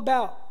it's all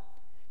about.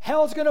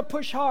 Hell's going to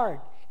push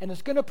hard, and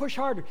it's going to push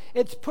harder.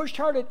 It's pushed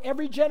hard in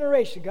every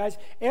generation, guys.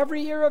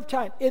 Every era of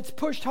time, it's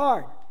pushed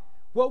hard.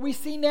 What we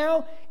see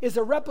now is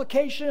a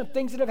replication of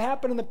things that have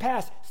happened in the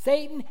past.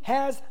 Satan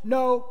has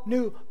no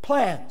new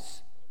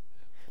plans.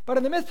 But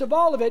in the midst of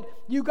all of it,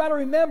 you've got to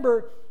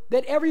remember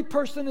that every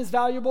person is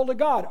valuable to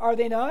God, are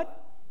they not?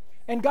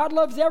 And God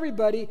loves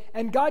everybody,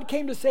 and God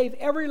came to save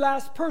every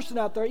last person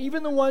out there,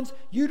 even the ones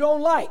you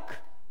don't like.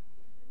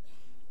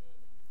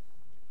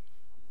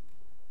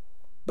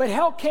 But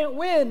hell can't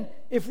win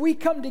if we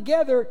come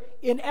together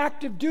in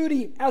active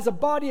duty as a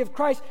body of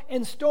Christ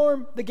and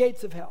storm the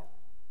gates of hell.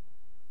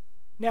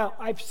 Now,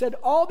 I've said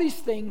all these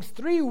things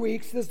 3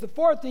 weeks. This is the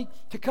 4th week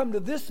to come to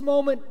this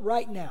moment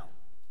right now.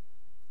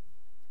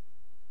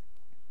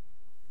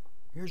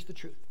 Here's the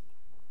truth.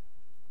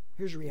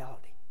 Here's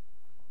reality.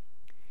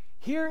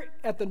 Here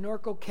at the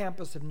Norco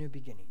campus of New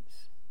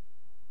Beginnings,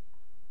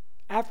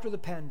 after the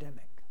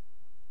pandemic,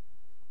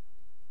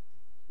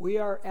 we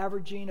are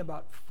averaging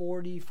about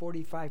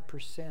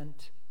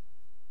 40-45%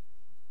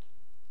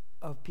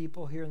 of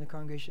people here in the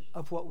congregation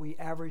of what we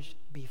averaged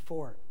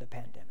before the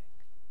pandemic.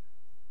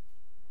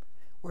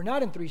 We're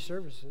not in 3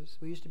 services.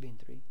 We used to be in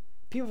 3.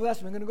 People have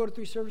asked me, "We're going to go to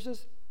 3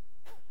 services?"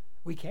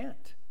 We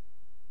can't.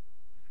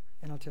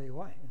 And I'll tell you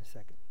why in a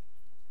second.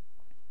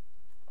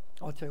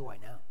 I'll tell you why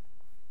now.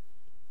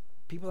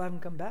 People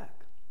haven't come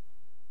back.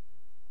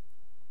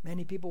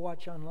 Many people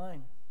watch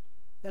online.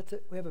 That's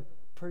it. We have a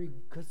pretty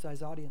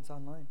good-sized audience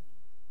online.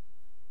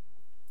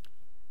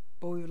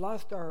 But we've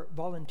lost our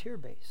volunteer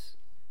base.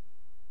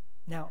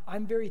 Now,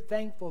 I'm very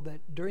thankful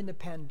that during the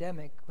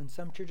pandemic, when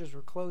some churches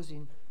were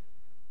closing,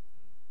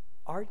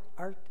 our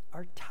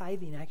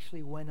tithing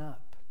actually went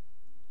up.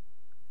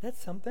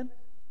 That's something.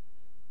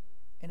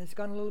 And it's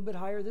gone a little bit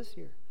higher this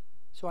year.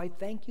 So I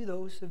thank you,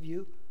 those of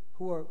you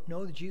who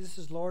know that Jesus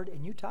is Lord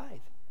and you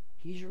tithe.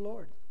 He's your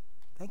Lord.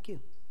 Thank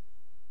you.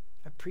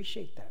 I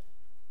appreciate that.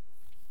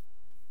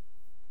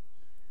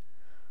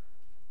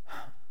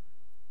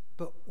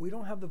 But we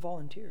don't have the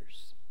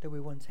volunteers that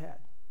we once had.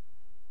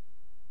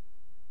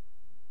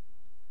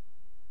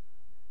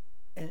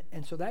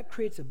 And so that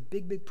creates a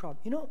big, big problem.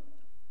 You know,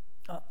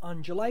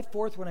 on July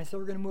 4th, when I said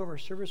we're going to move our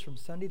service from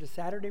Sunday to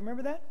Saturday,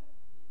 remember that?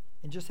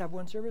 And just have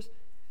one service?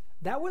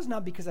 That was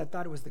not because I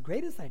thought it was the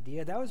greatest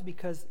idea. That was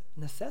because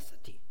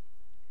necessity.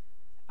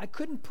 I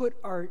couldn't put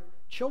our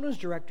children's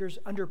directors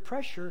under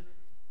pressure.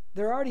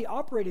 They're already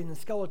operating the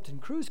skeleton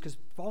crews because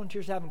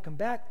volunteers haven't come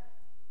back.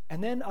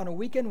 And then on a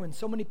weekend when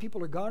so many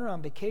people are gone or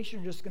on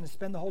vacation or just going to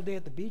spend the whole day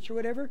at the beach or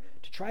whatever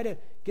to try to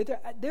get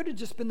there, they would have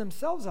just been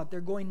themselves out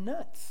there going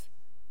nuts.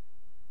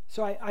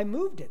 So I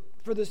moved it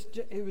for this.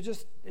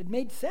 It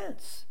made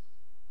sense.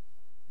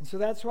 And so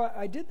that's why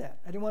I did that.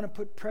 I didn't want to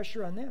put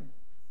pressure on them.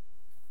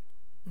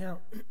 Now,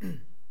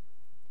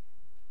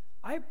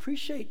 I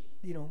appreciate,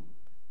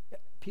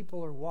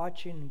 people are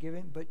watching and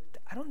giving, but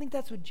I don't think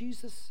that's what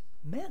Jesus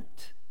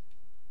meant.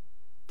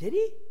 Did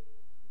he?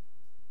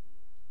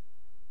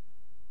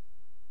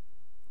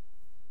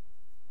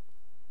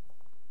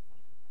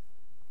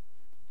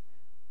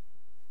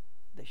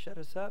 They shut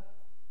us up.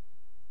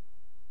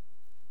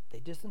 They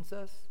distance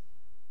us.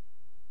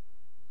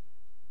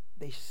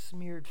 They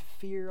smeared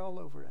fear all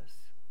over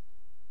us.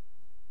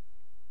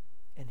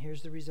 And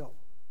here's the result.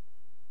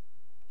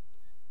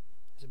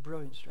 It's a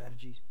brilliant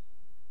strategy.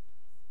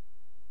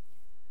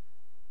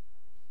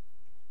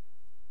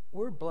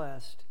 We're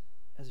blessed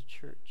as a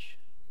church.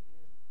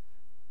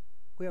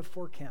 We have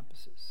 4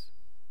 campuses.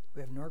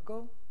 We have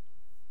Norco,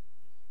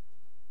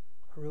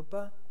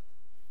 Jurupa,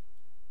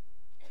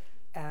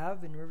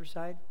 Ave in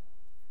Riverside,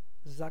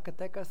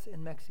 Zacatecas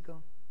in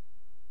Mexico.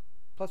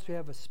 Plus we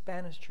have a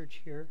Spanish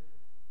church here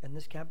in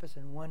this campus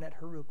and one at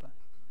Jurupa.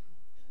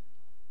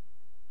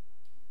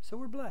 So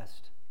we're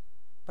blessed.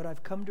 But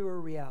I've come to a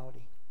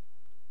reality.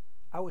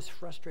 I was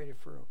frustrated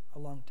for a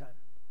long time.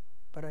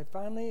 But I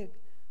finally,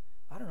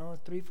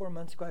 3-4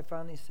 months ago, I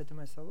finally said to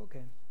myself,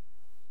 okay,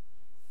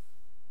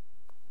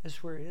 this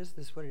is where it is,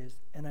 this is what it is.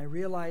 And I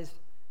realized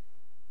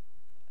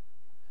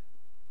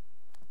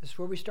this is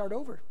where we start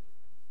over.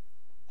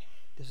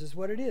 This is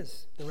what it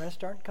is. The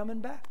rest aren't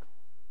coming back.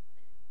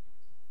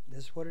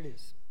 This is what it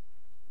is.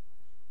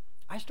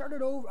 I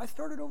started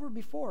over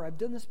before. I've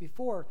done this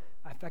before.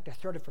 In fact, I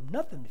started from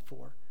nothing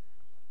before.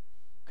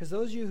 Because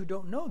those of you who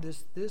don't know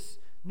this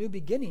New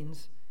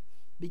Beginnings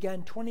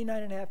began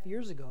 29 and a half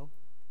years ago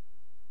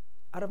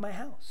out of my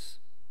house.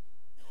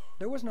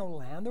 There was no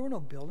land. There were no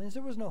buildings.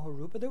 There was no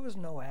Jurupa. There was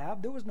no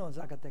Ave. There was no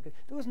Zacatecas.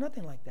 There was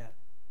nothing like that.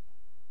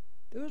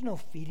 There was no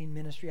feeding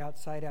ministry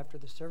outside after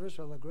the service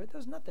or La Gruta. There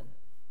was nothing.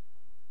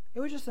 It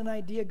was just an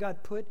idea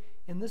God put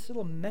in this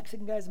little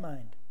Mexican guy's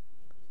mind.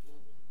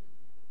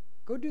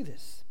 Go do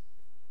this.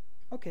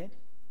 Okay.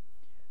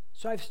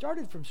 So I've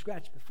started from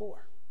scratch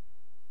before.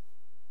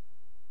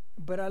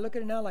 But I look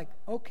at it now like,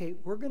 okay,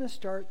 we're going to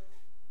start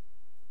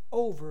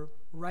over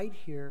right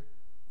here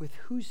with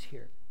who's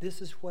here.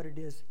 This is what it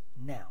is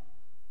now.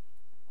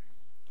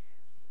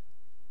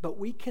 But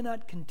we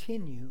cannot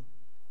continue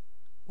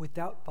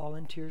without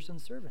volunteers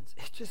and servants.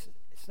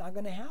 It's not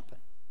going to happen.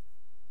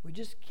 We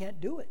just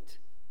can't do it.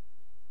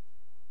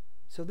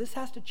 So this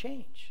has to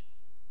change.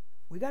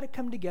 We got to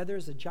come together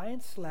as a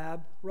giant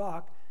slab,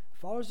 rock,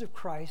 followers of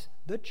Christ,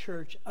 the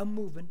church, a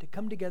movement to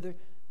come together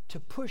to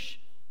push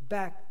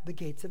back the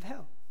gates of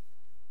hell.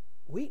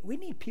 We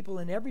need people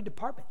in every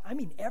department. I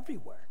mean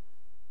everywhere.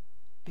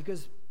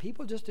 Because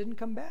people just didn't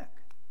come back.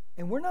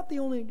 And we're not the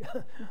only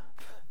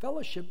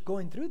fellowship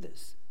going through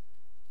this.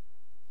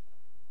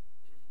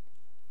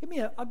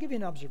 I'll give you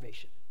an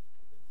observation.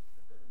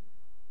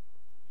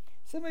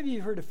 Some of you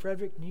have heard of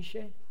Friedrich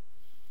Nietzsche.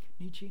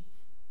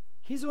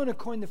 He's the one who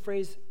coined the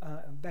phrase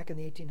back in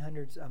the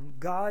 1800s,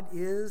 God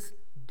is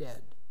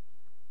dead.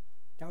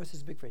 That was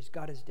his big phrase,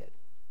 God is dead.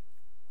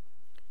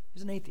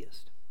 He's an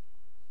atheist.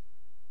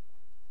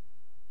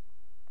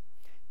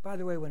 By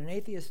the way, when an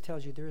atheist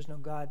tells you there is no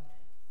God,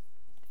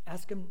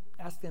 ask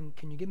them,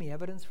 can you give me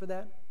evidence for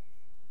that?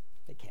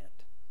 They can't.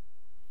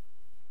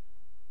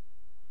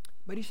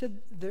 But he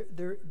said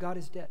God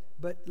is dead.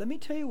 But let me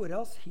tell you what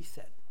else he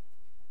said,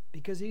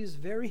 because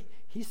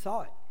he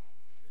saw it.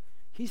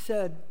 He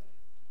said,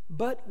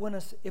 but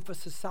if a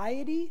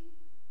society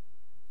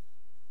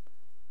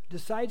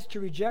decides to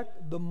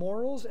reject the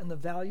morals and the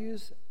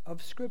values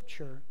of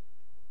Scripture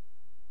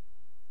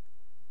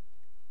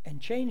and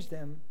change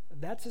them,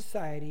 that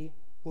society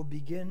will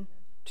begin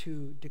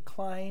to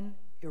decline,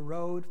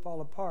 erode, fall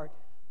apart,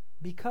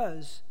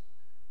 because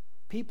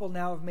people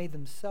now have made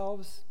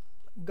themselves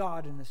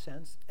God in a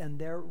sense, and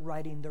they're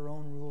writing their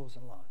own rules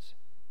and laws,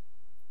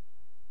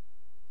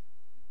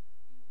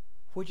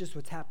 which is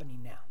what's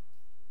happening now.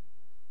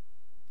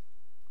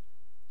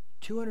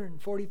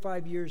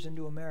 245 years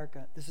into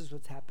America, this is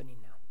what's happening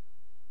now.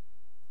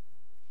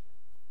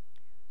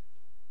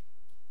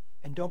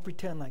 And don't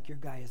pretend like your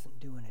guy isn't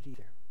doing it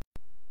either.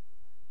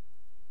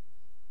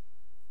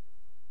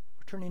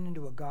 We're turning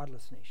into a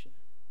godless nation.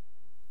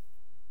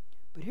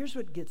 But here's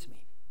what gets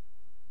me.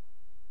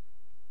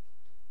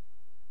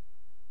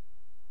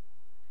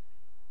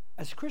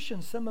 As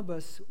Christians, some of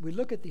us, we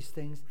look at these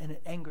things and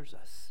it angers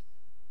us.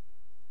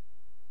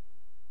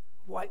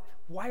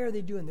 Why are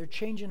they doing? They're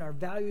changing our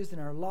values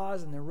and our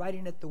laws, and they're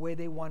writing it the way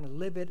they want to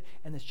live it,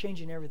 and it's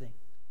changing everything.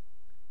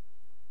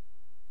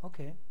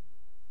 Okay.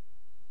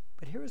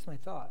 But here is my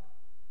thought.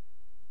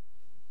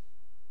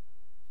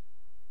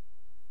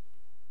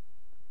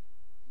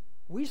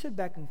 We sit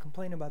back and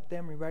complain about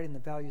them rewriting the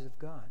values of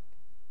God.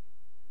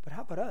 But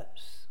how about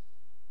us?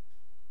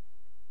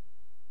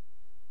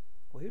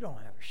 We don't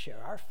ever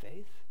share our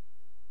faith.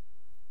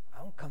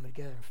 I don't come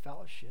together in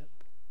fellowship.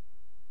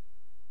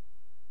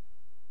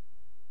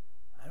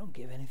 I don't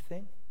give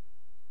anything.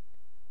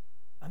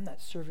 I'm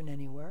not serving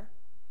anywhere.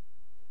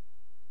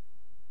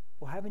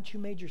 Well, haven't you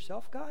made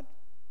yourself God?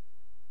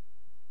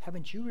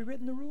 Haven't you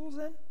rewritten the rules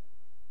then?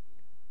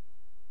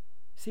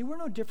 See, we're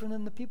no different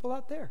than the people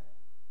out there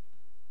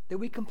that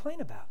we complain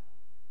about,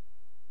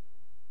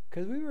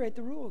 because we rewrite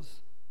the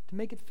rules to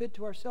make it fit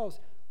to ourselves.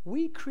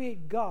 We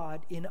create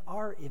God in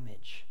our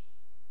image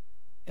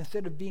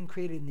instead of being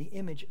created in the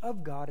image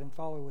of God and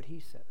follow what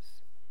he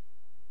says.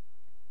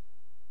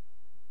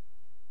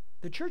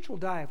 The church will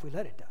die if we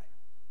let it die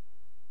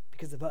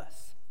because of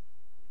us.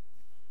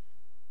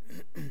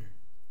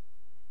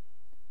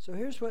 So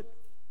here's what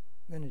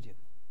I'm going to do.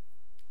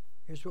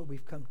 Here's what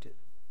we've come to.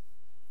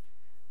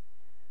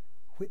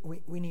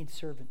 We need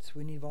servants.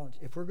 We need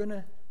volunteers. If we're going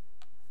to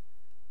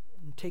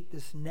take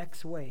this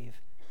next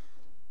wave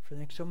for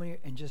the next so many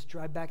years and just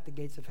drive back the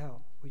gates of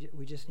hell,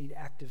 we just need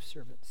active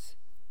servants.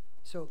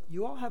 So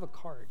you all have a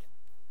card.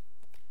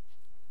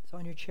 It's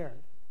on your chair.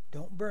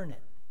 Don't burn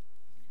it.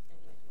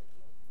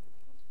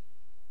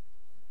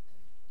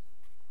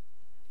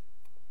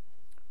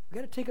 We've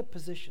got to take up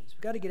positions.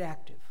 We've got to get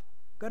active.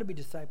 We've got to be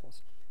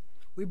disciples.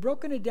 We've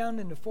broken it down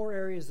into 4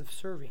 areas of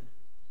serving.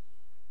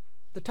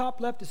 The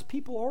top left is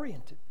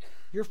people-oriented.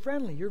 You're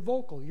friendly, you're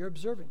vocal, you're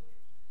observant.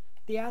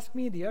 The Ask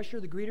Me, the Usher,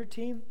 the Greeter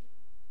team,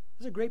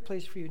 this is a great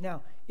place for you.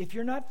 Now, if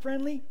you're not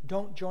friendly,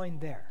 don't join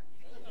there.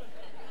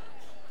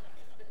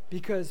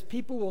 Because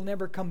people will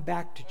never come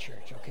back to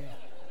church, okay?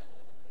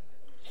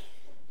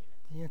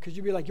 Because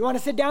you'll be like, you want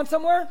to sit down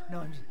somewhere? No,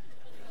 I'm just...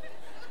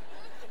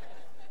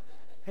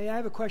 Hey, I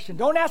have a question.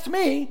 Don't ask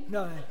me.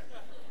 No.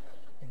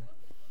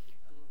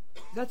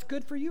 That's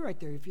good for you right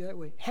there if you're that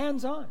way.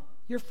 Hands-on.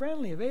 You're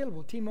friendly,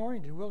 available,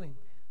 team-oriented, willing.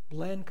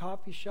 Blend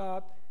coffee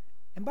shop.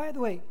 And by the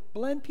way,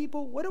 Blend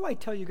people, what do I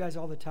tell you guys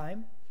all the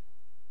time?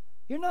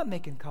 You're not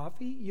making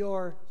coffee.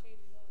 You're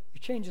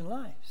changing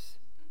lives.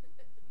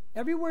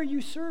 Everywhere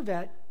you serve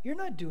at, you're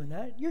not doing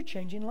that. You're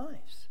changing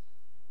lives.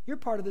 You're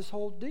part of this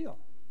whole deal.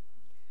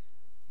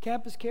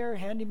 Campus care,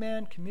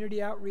 handyman,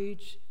 community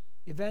outreach,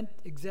 event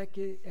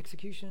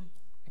execution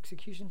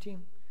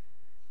team.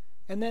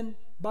 And then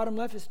bottom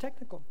left is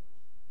technical.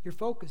 Your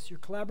focus, your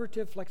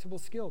collaborative, flexible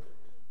skill.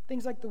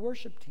 Things like the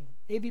worship team,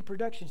 AV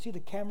production. See the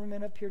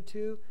cameraman up here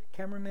too?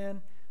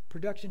 Cameraman,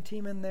 production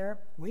team in there.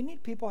 We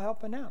need people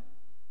helping out.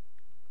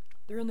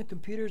 They're in the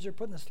computers. They're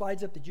putting the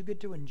slides up that you get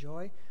to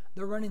enjoy.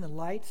 They're running the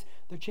lights.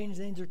 They're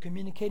changing things. They're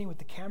communicating with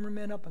the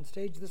cameraman up on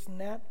stage, this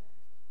and that.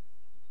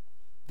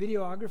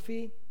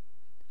 Videography,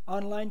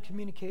 online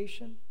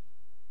communication.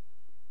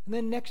 And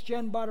then next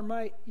gen, bottom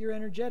right, you're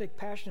energetic,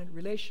 passionate,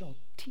 relational,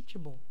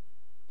 teachable.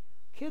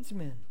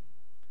 Kidsmen.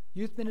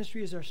 Youth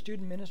ministry is our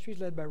student ministries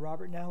led by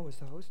Robert now, who is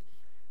the host.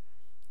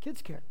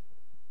 Kids care.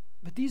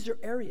 But these are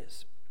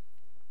areas.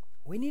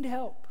 We need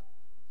help.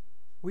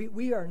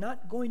 We are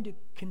not going to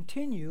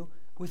continue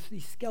with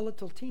these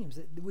skeletal teams.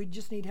 We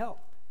just need help.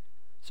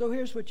 So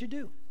here's what you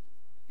do.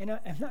 And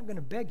I'm not going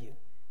to beg you.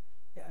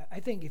 I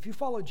think if you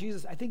follow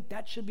Jesus, I think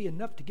that should be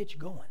enough to get you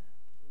going.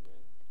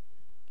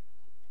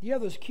 You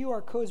have those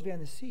QR codes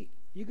behind the seat.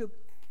 You could,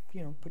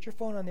 put your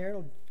phone on there.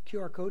 It'll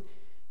QR code.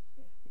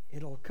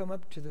 It'll come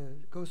up to the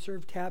Go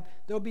Serve tab.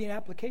 There'll be an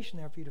application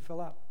there for you to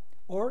fill out.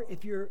 Or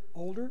if you're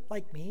older,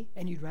 like me,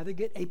 and you'd rather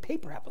get a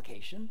paper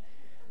application,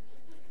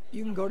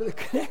 you can go to the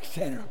Connect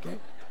Center, okay?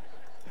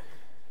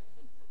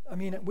 I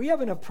mean, we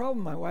have enough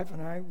problem, my wife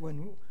and I,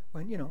 when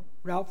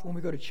Ralph, when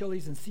we go to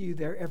Chili's and see you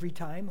there every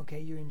time,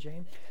 okay, you and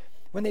Jane,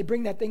 when they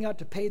bring that thing out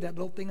to pay, that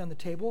little thing on the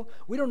table,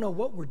 we don't know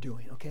what we're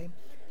doing, okay?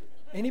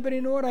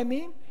 Anybody know what I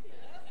mean?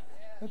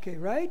 Okay,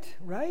 right?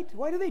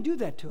 Why do they do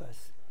that to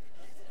us?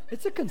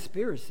 It's a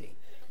conspiracy.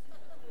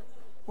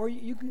 Or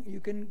you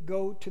can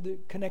go to the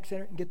Connect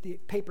Center and get the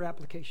paper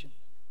application.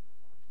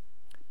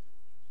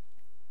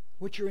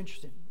 What you're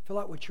interested in. Fill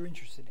out what you're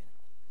interested in.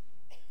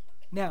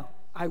 Now,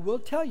 I will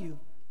tell you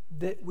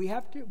that we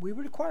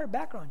require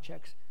background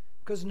checks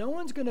because no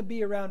one's going to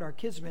be around our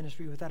kids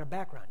ministry without a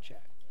background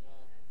check.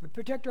 We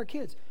protect our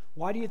kids.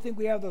 Why do you think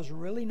we have those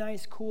really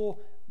nice,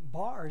 cool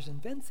bars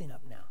and fencing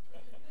up now?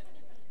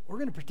 We're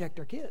going to protect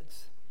our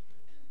kids.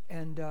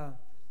 But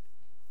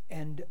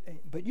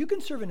you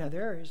can serve in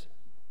other areas.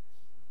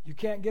 You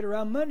can't get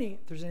around money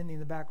if there's anything in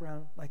the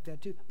background like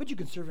that too. But you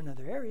can serve in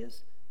other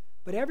areas.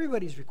 But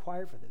everybody's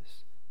required for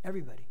this.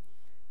 Everybody.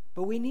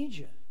 But we need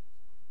you.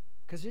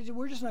 Because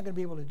we're just not going to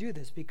be able to do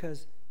this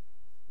because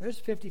there's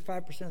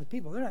 55% of the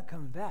people, they're not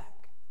coming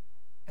back.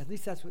 At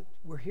least that's what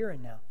we're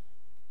hearing now.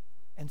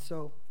 And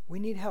so we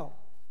need help.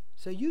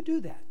 So you do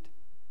that.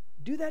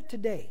 Do that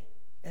today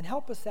and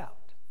help us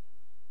out.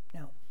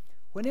 Now,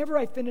 whenever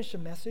I finish a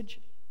message,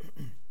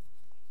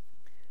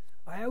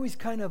 I always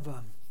kind of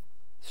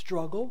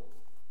struggle.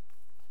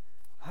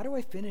 How do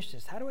I finish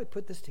this? How do I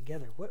put this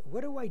together?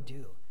 What do I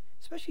do?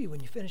 Especially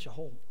when you finish a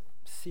whole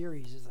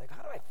series. It's like,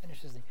 how do I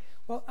finish this thing?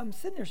 Well, I'm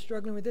sitting there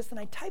struggling with this, and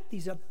I type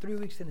these up 3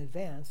 weeks in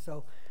advance,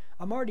 so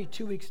I'm already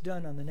 2 weeks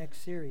done on the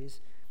next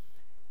series.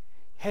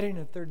 Heading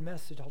to the third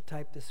message I'll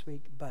type this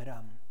week, but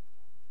I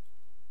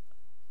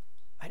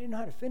didn't know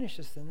how to finish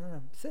this, and then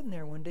I'm sitting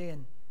there one day,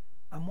 and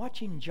I'm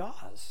watching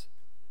Jaws.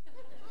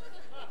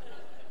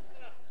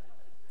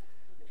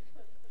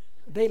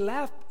 They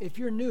laugh. If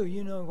you're new,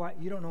 you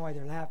don't know why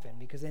they're laughing,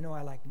 because they know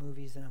I like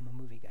movies, and I'm a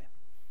movie guy.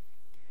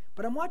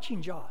 But I'm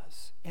watching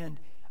Jaws, and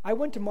I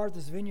went to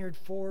Martha's Vineyard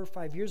 4 or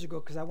 5 years ago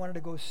because I wanted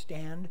to go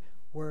stand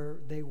where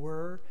they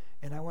were,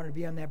 and I wanted to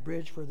be on that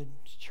bridge where the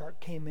shark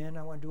came in.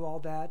 I want to do all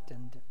that,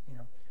 and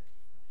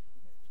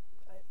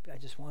I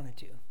just wanted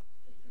to.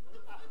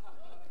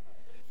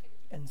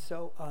 And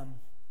so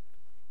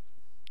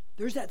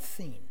there's that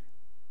scene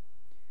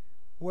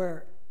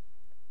where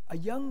a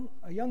young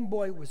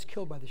boy was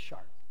killed by the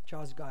shark.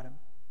 Jaws got him,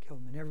 killed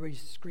him, and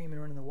everybody's screaming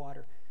around in the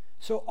water.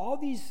 So all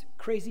these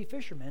crazy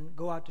fishermen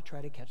go out to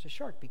try to catch the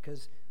shark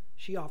because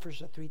she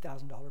offers a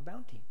 $3,000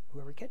 bounty,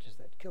 whoever catches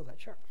that, kill that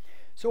shark.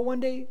 So one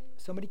day,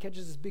 somebody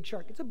catches this big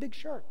shark. It's a big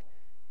shark.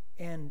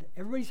 And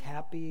everybody's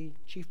happy.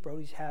 Chief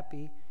Brody's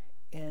happy.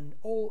 And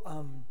old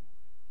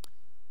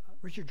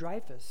Richard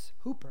Dreyfuss,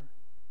 Hooper,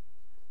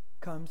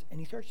 comes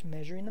and he starts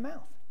measuring the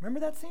mouth. Remember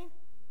that scene?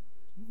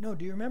 No,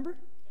 do you remember?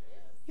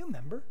 You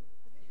remember.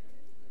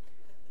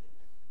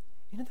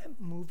 You know that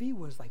movie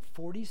was like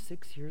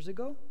 46 years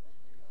ago?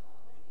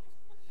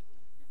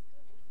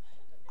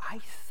 I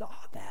saw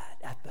that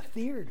at the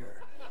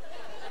theater.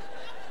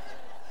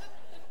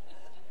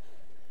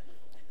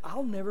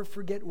 I'll never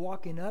forget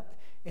walking up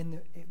in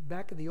the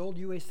back of the old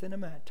UA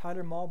Cinema at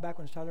Tyler Mall, back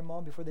when it was Tyler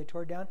Mall, before they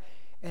tore it down.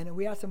 And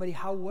we asked somebody,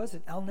 how was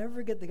it? I'll never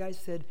forget the guy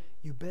said,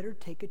 you better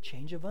take a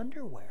change of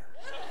underwear.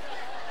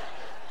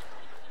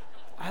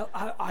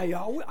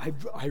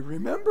 I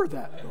remember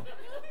that.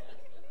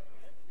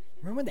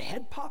 Remember when the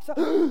head pops up?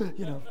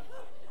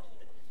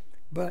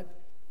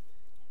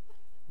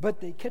 But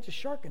they catch a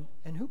shark,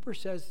 and Hooper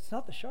says it's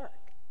not the shark.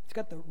 It's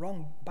got the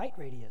wrong bite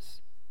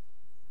radius.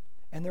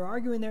 And they're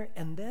arguing there,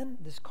 and then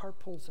this car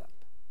pulls up.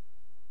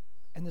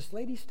 And this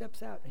lady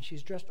steps out, and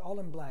she's dressed all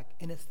in black,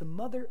 and it's the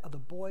mother of the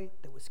boy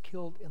that was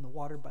killed in the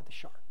water by the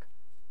shark.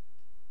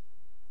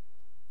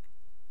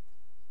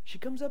 She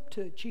comes up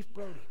to Chief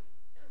Brody,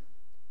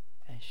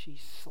 and she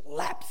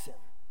slaps him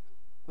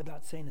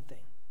without saying a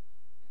thing.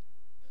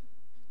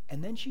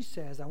 And then she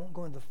says, I won't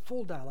go into the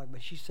full dialogue,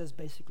 but she says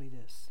basically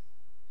this.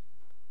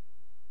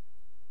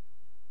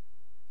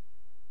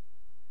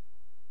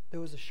 There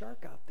was a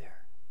shark out there.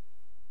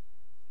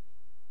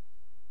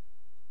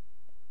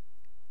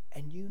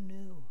 And you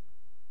knew.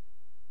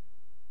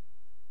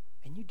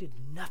 And you did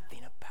nothing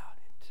about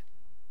it.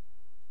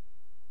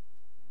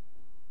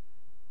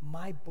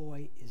 My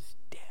boy is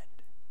dead.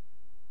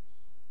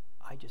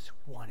 I just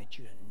wanted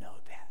you to know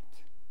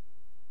that.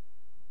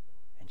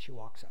 And she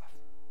walks off.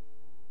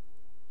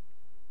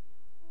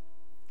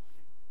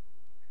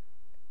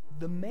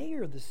 The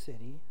mayor of the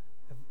city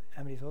of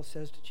Amityville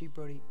says to Chief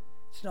Brody,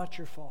 it's not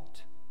your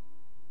fault.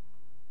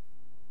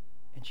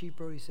 And Chief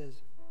Brody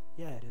says,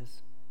 yeah, it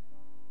is.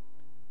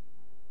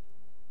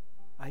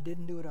 I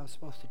didn't do what I was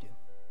supposed to do.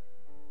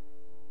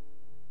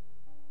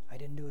 I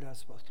didn't do what I was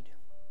supposed to do.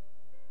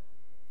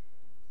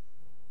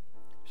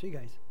 So you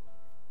guys,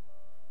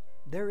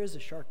 there is a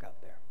shark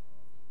out there.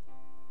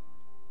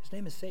 His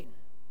name is Satan.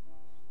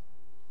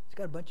 He's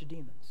got a bunch of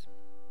demons.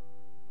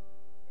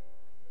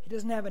 He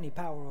doesn't have any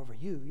power over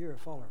you. You're a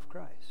follower of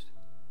Christ.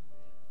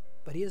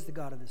 But he is the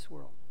God of this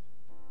world.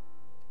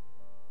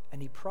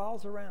 And he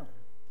prowls around,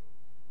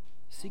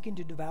 seeking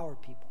to devour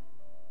people.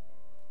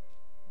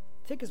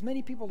 Take as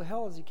many people to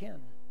hell as he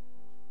can.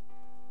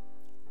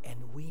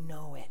 And we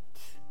know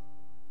it.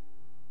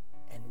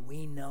 And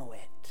we know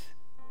it.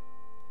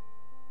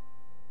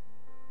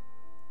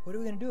 What are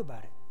we going to do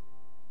about it?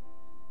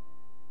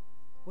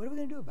 What are we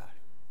going to do about it?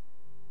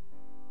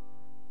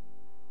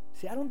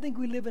 See, I don't think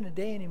we live in a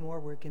day anymore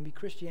where it can be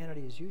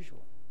Christianity as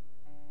usual.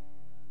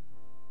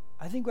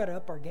 I think we got to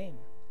up our game.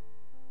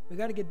 We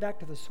got to get back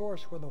to the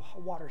source where the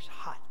water's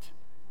hot.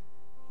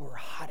 We're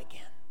hot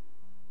again.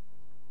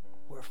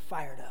 We're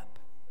fired up.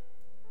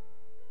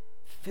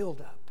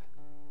 Filled up.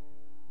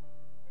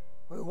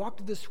 We walk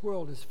to this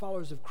world as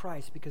followers of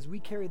Christ because we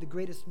carry the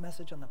greatest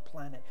message on the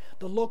planet.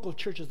 The local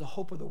church is the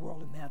hope of the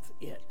world, and that's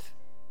it.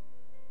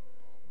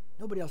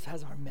 Nobody else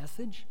has our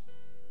message.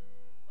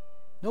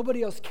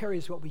 Nobody else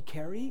carries what we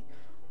carry.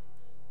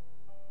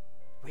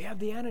 We have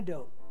the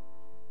antidote.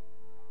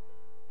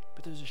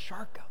 But there's a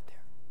shark out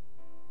there.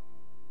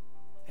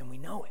 And we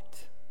know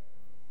it.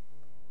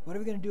 What are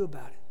we going to do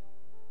about it?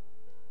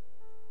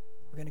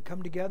 We're going to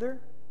come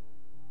together.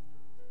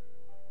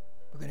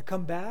 We're going to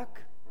come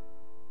back.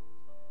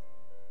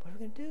 What are we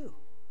going to do?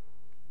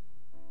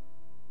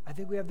 I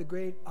think we have the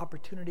great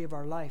opportunity of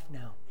our life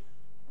now.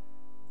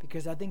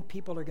 Because I think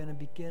people are going to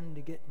begin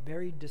to get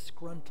very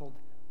disgruntled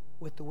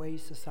with the way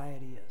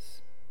society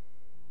is.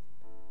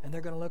 And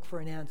they're going to look for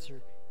an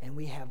answer, and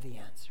we have the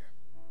answer.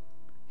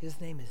 His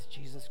name is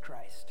Jesus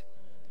Christ,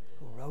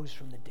 who rose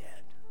from the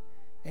dead.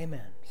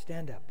 Amen.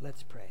 Stand up.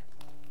 Let's pray.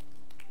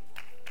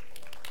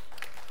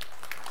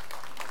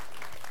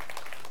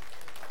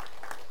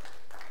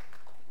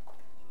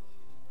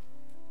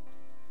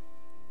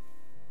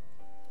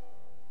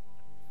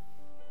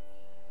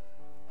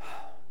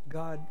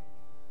 God,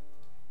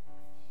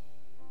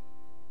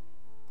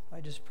 I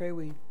just pray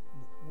we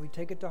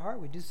take it to heart.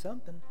 We do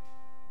something.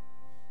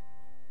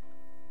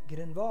 Get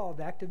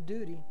involved. Active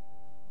duty.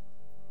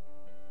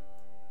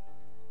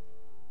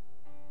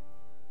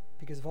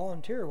 Because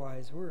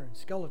volunteer-wise, we're in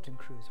skeleton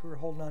crews. We're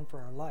holding on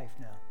for our life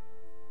now.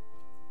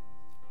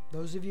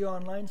 Those of you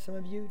online, some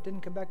of you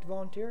didn't come back to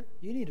volunteer.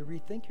 You need to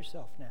rethink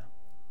yourself now.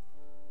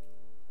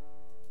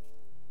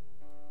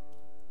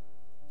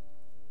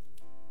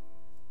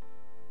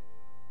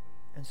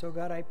 And so,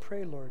 God, I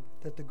pray, Lord,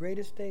 that the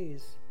greatest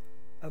days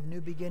of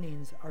new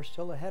beginnings are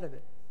still ahead of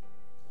it.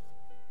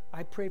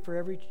 I pray for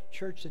every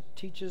church that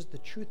teaches the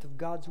truth of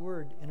God's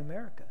word in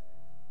America,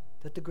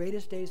 that the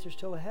greatest days are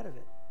still ahead of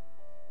it,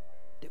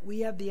 that we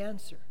have the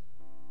answer.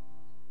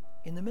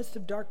 In the midst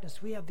of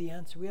darkness, we have the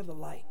answer. We have the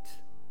light.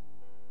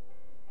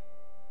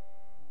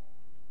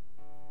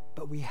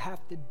 But we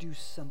have to do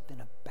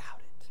something about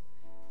it.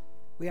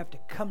 We have to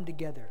come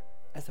together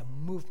as a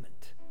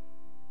movement,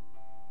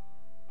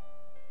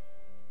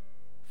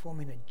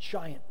 forming a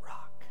giant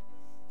rock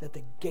that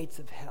the gates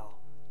of hell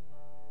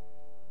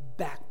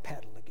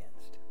backpedal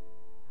against.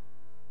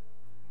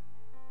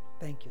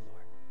 Thank you,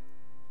 Lord.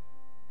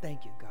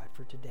 Thank you, God,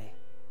 for today.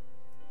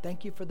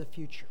 Thank you for the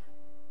future.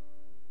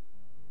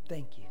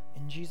 Thank you.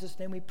 In Jesus'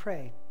 name we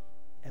pray,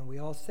 and we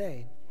all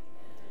say,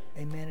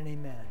 amen and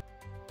amen.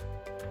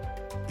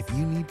 If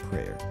you need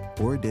prayer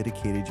or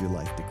dedicated your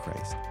life to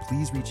Christ,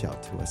 please reach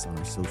out to us on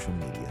our social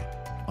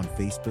media, on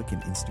Facebook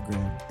and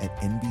Instagram at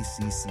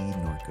NBCC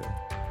Norco,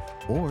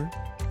 or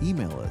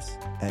email us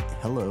at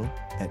hello@nbcc.com.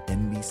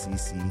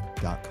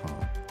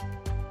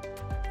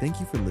 Thank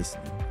you for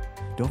listening.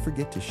 Don't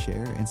forget to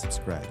share and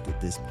subscribe to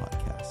this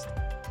podcast.